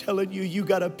 But I'm telling you, you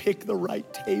got to pick the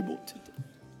right table today.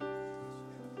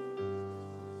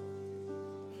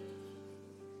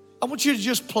 I want you to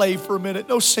just play for a minute.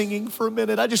 No singing for a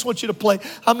minute. I just want you to play.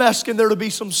 I'm asking there to be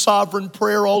some sovereign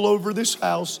prayer all over this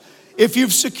house. If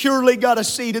you've securely got a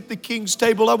seat at the king's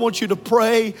table, I want you to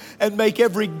pray and make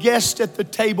every guest at the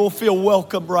table feel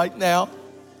welcome right now.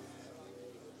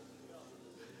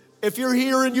 If you're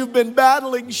here and you've been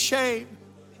battling shame,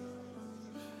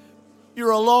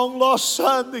 you're a long lost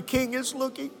son the king is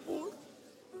looking for.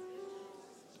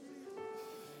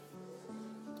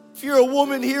 If you're a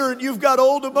woman here and you've got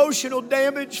old emotional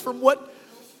damage from what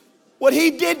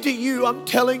he did to you, I'm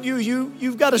telling you,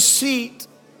 you've got a seat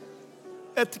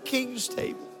at the king's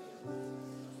table.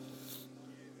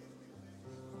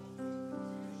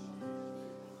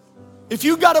 If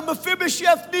you got a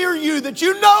Mephibosheth near you that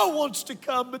you know wants to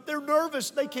come, but they're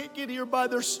nervous, they can't get here by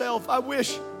themselves, I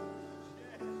wish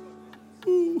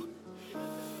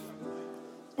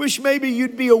maybe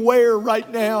you'd be aware right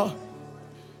now.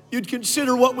 You'd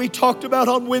consider what we talked about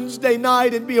on Wednesday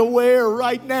night and be aware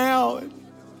right now. And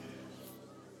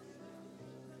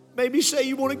maybe say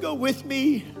you want to go with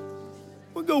me.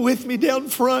 Well, go with me down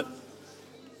front.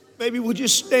 Maybe we'll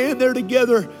just stand there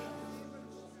together.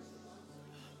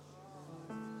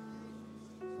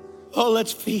 Oh,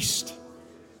 let's feast.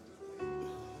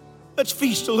 Let's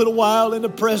feast a little while in the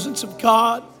presence of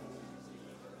God.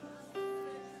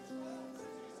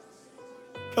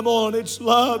 Come on, it's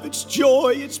love, it's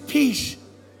joy, it's peace.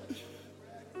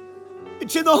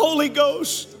 It's in the Holy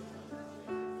Ghost.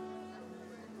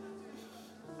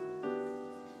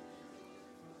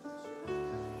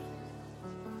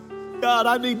 God,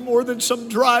 I need more than some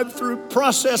drive-through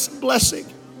process blessing.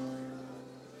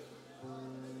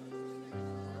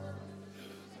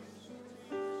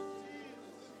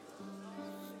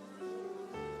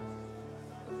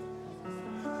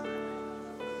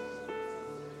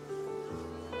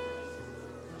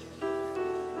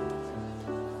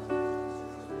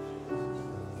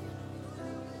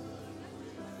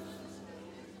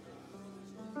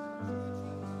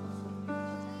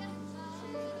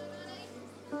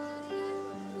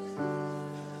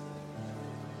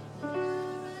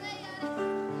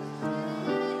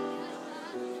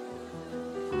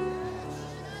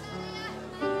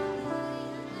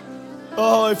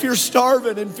 Oh, if you're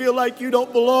starving and feel like you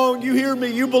don't belong, you hear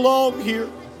me, you belong here.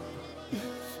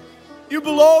 You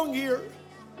belong here.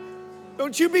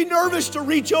 Don't you be nervous to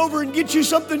reach over and get you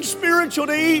something spiritual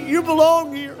to eat. You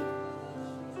belong here.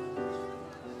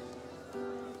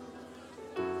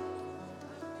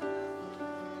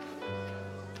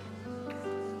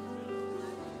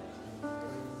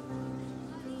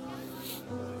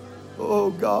 Oh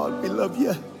God, we love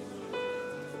you.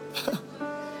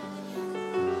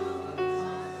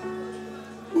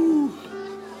 Ooh.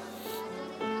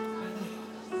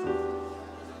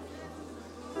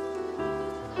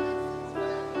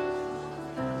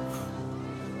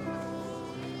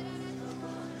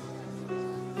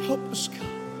 Help us, God.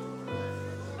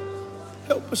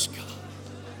 Help us, God.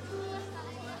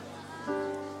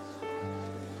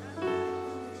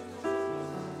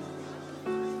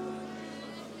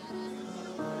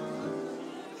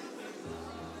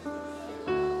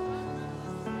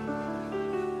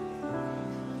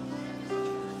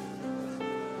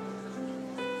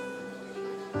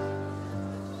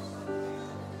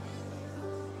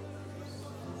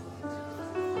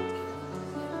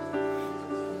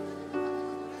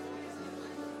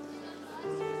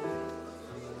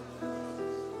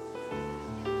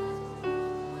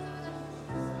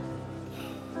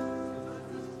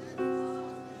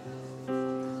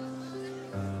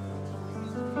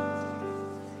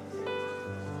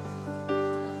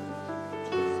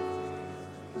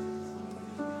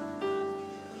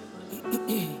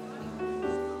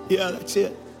 Yeah, that's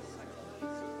it.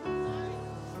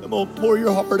 Come on, pour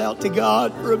your heart out to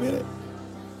God for a minute.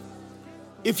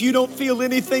 If you don't feel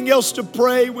anything else to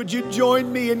pray, would you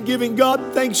join me in giving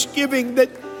God thanksgiving that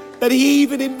He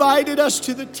even invited us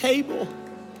to the table?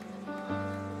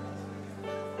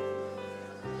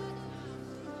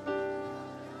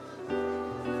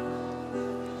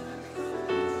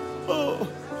 Oh,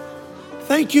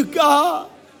 thank you, God.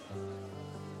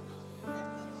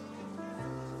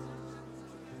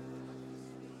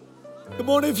 Come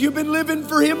on, if you've been living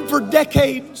for Him for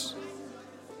decades,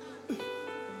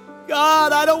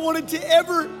 God, I don't want it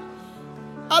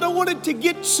to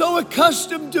get so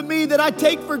accustomed to me that I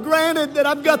take for granted that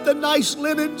I've got the nice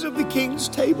linens of the King's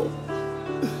table,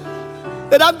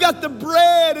 that I've got the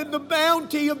bread and the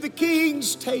bounty of the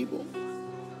King's table.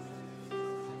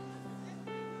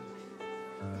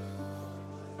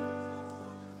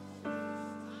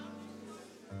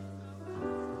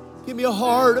 Give me a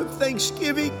heart of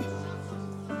thanksgiving.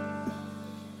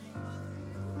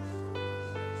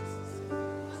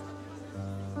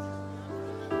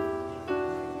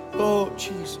 Oh,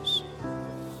 Jesus.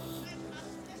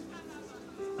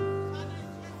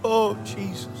 Oh,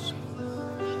 Jesus.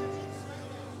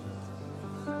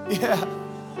 Yeah.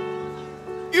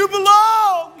 You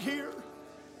belong here.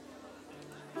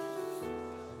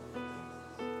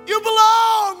 You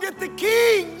belong at the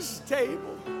King's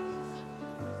table.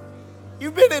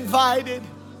 You've been invited.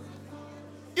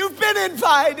 You've been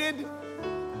invited.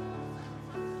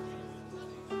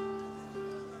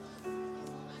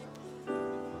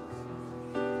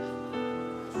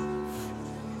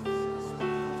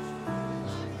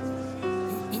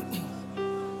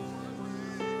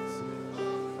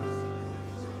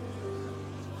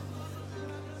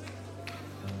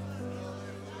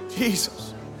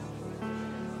 Jesus.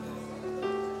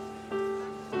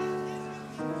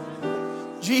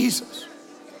 Jesus.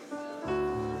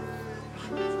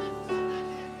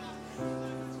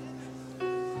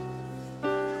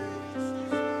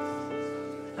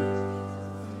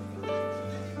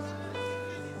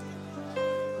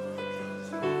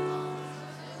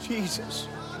 Jesus.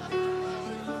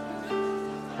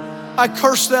 I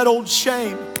curse that old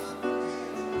shame.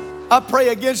 I pray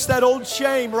against that old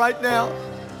shame right now.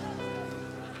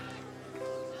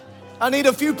 I need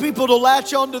a few people to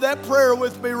latch onto that prayer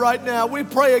with me right now. We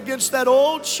pray against that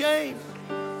old shame,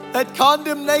 that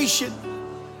condemnation.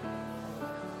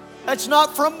 That's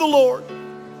not from the Lord.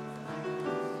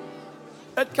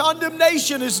 That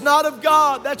condemnation is not of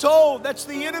God. That's old. That's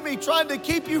the enemy trying to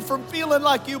keep you from feeling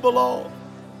like you belong.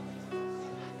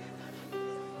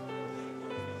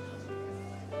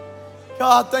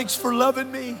 God, thanks for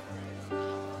loving me.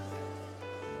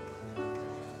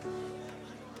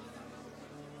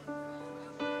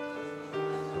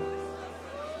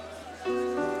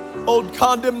 Old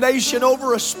condemnation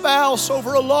over a spouse,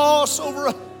 over a loss,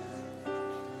 I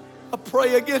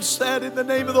pray against that in the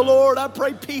name of the Lord. I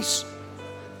pray peace.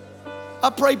 I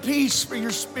pray peace for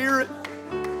your spirit,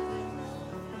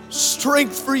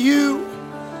 strength for you.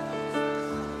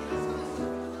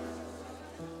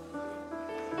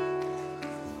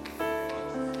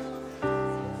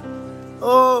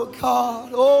 Oh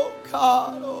God, oh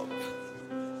God, oh God.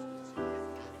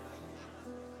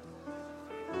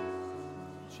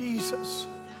 Jesus.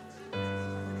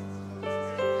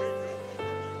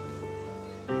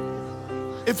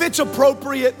 If it's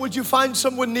appropriate, would you find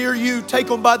someone near you, take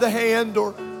them by the hand,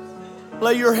 or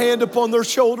lay your hand upon their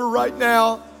shoulder right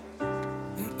now?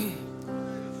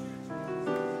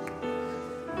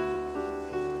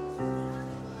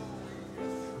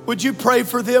 Would you pray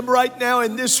for them right now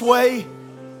in this way?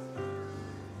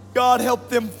 God, help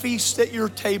them feast at your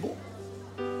table.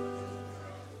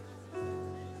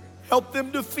 Help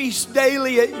them to feast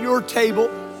daily at your table.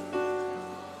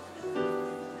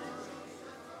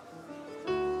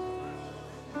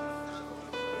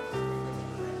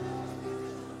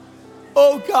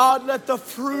 Oh God, let the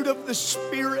fruit of the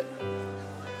Spirit,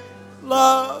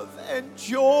 love and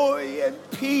joy and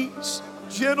peace,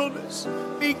 gentleness,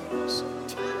 meekness,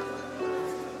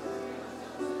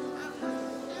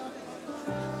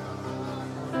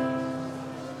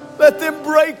 let them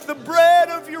break the bread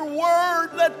of your word.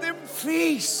 Let them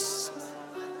feast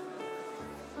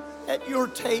at your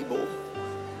table.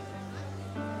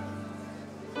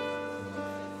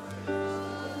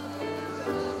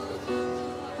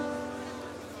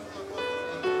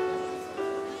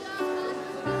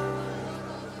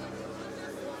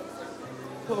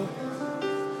 Oh,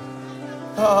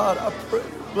 God, I pray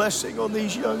blessing on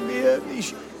these young men.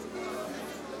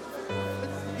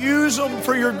 Use them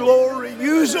for your glory.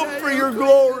 Use them for your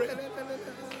glory.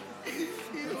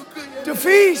 To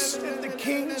feast at the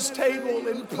King's table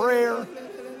in prayer.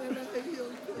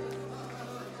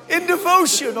 In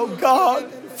devotion, oh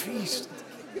God, feast at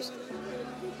the King's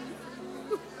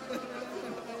table.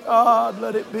 God,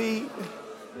 let it be.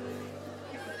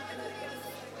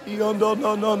 No,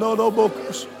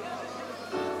 bocas.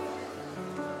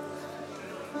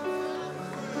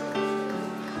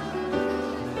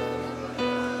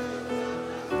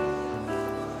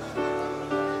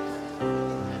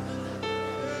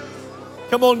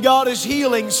 Come on, God is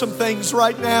healing some things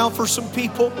right now for some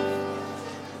people.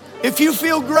 If you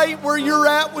feel great where you're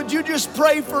at, would you just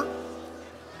pray for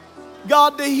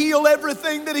God to heal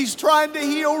everything that He's trying to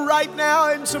heal right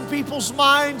now in some people's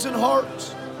minds and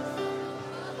hearts?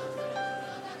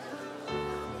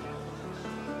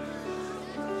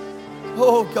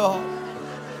 Oh, God.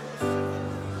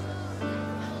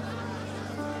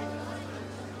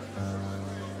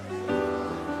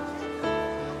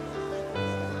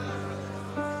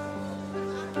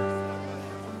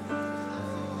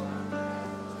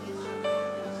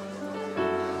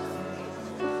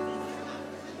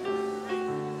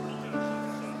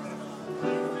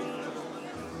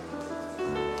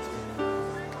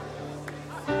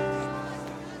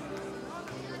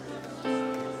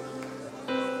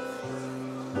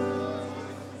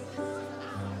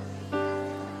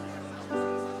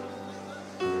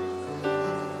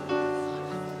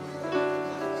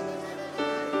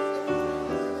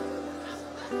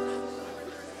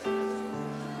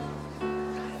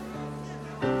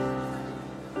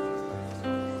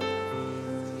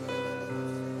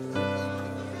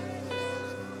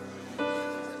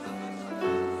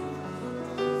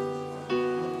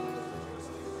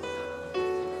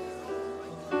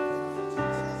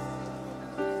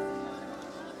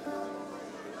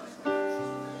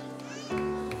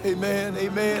 Amen,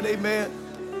 amen, amen.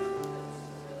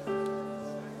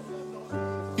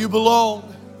 You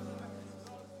belong.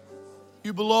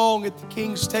 You belong at the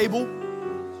King's table.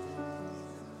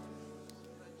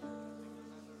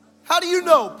 How do you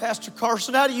know, Pastor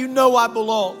Carson? How do you know I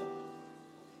belong?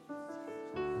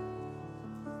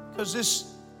 Because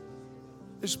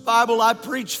this Bible I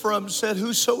preach from said,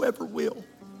 whosoever will.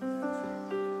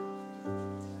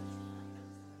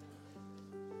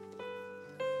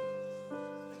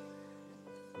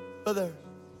 Brother,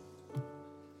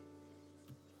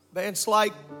 Vance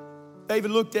Light,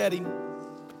 David looked at him,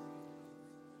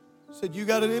 said, you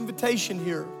got an invitation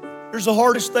here. Here's the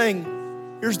hardest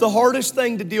thing. Here's the hardest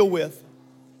thing to deal with.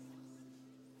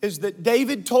 Is that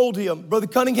David told him, Brother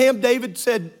Cunningham, David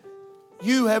said,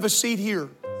 you have a seat here.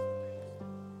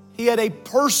 He had a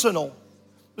personal,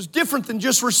 it was different than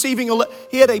just receiving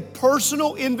he had a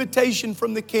personal invitation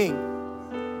from the king.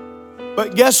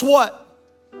 But guess what?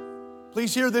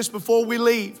 Please hear this before we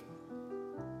leave.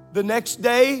 The next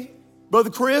day, Brother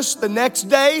Chris, the next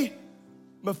day,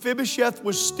 Mephibosheth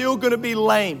was still going to be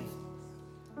lame.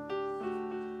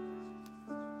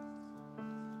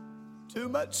 2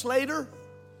 months later,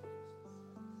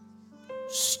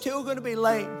 still going to be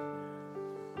lame.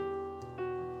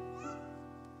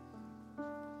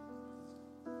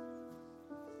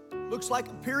 Looks like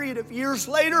a period of years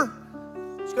later,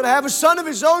 he's going to have a son of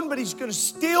his own, but he's going to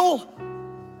still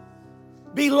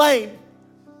be lame.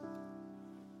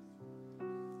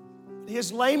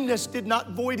 His lameness did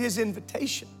not void his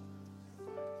invitation.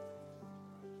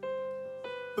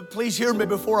 But please hear me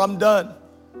before I'm done.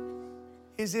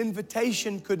 His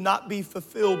invitation could not be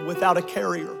fulfilled without a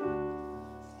carrier.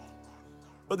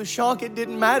 Brother Shank, it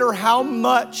didn't matter how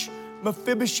much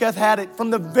Mephibosheth had it. From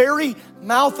the very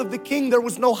mouth of the king, there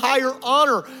was no higher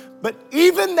honor. But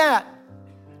even that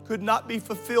could not be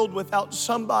fulfilled without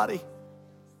somebody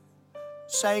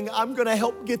saying, I'm going to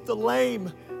help get the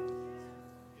lame.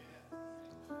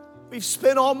 We've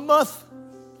spent all month.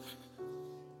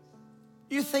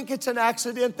 You think it's an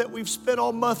accident that we've spent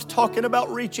all month talking about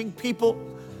reaching people,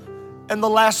 and the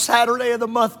last Saturday of the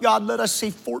month, God let us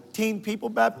see 14 people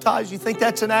baptized? You think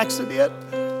that's an accident?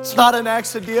 It's not an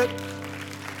accident.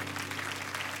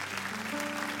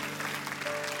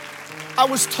 I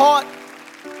was taught,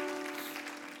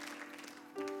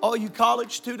 all you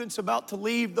college students about to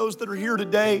leave, those that are here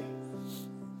today,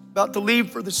 about to leave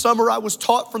for the summer, I was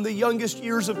taught from the youngest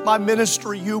years of my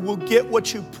ministry, you will get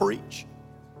what you preach.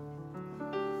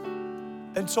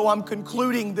 And so I'm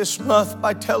concluding this month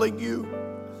by telling you,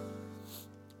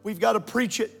 we've got to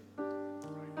preach it,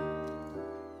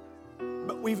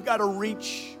 but we've got to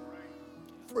reach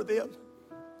for them.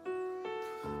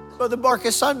 Brother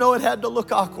Marcus, I know it had to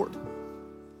look awkward.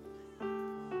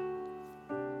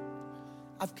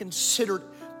 I've considered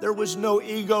there was no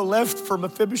ego left for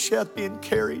Mephibosheth being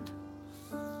carried.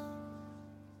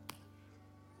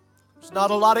 There's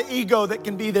not a lot of ego that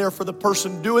can be there for the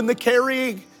person doing the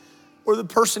carrying or the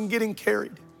person getting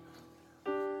carried.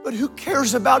 But who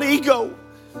cares about ego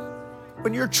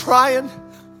when you're trying?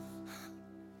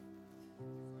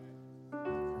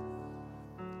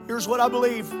 Here's what I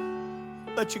believe.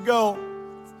 Let you go.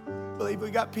 I believe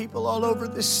we got people all over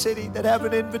this city that have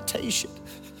an invitation,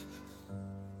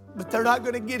 but they're not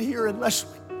going to get here unless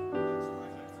we.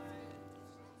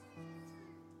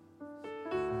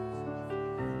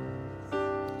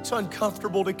 It's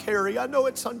uncomfortable to carry. I know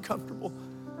it's uncomfortable.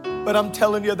 But I'm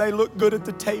telling you, they look good at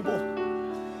the table.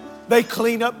 They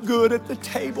clean up good at the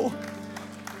table.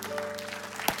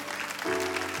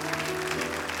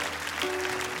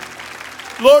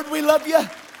 Lord, we love you.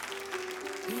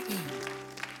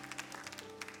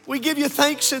 We give you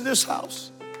thanks in this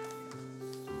house.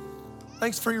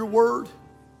 Thanks for your word.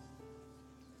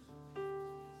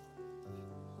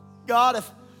 God,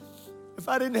 if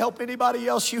I didn't help anybody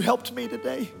else, you helped me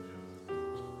today.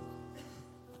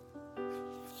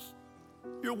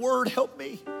 Your word helped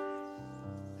me.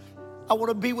 I want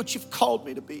to be what you've called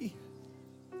me to be.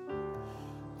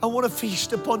 I want to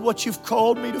feast upon what you've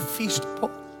called me to feast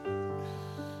upon.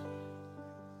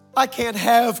 I can't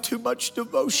have too much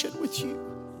devotion with you.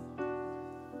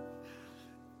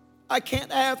 I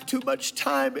can't have too much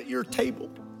time at your table.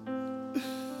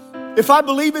 If I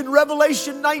believe in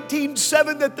Revelation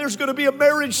 19:7 that there's going to be a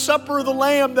marriage supper of the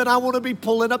Lamb, then I want to be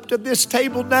pulling up to this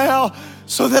table now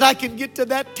so that I can get to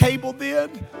that table then.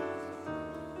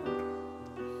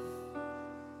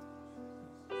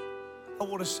 I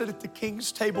want to sit at the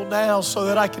King's table now so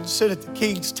that I can sit at the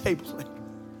King's table.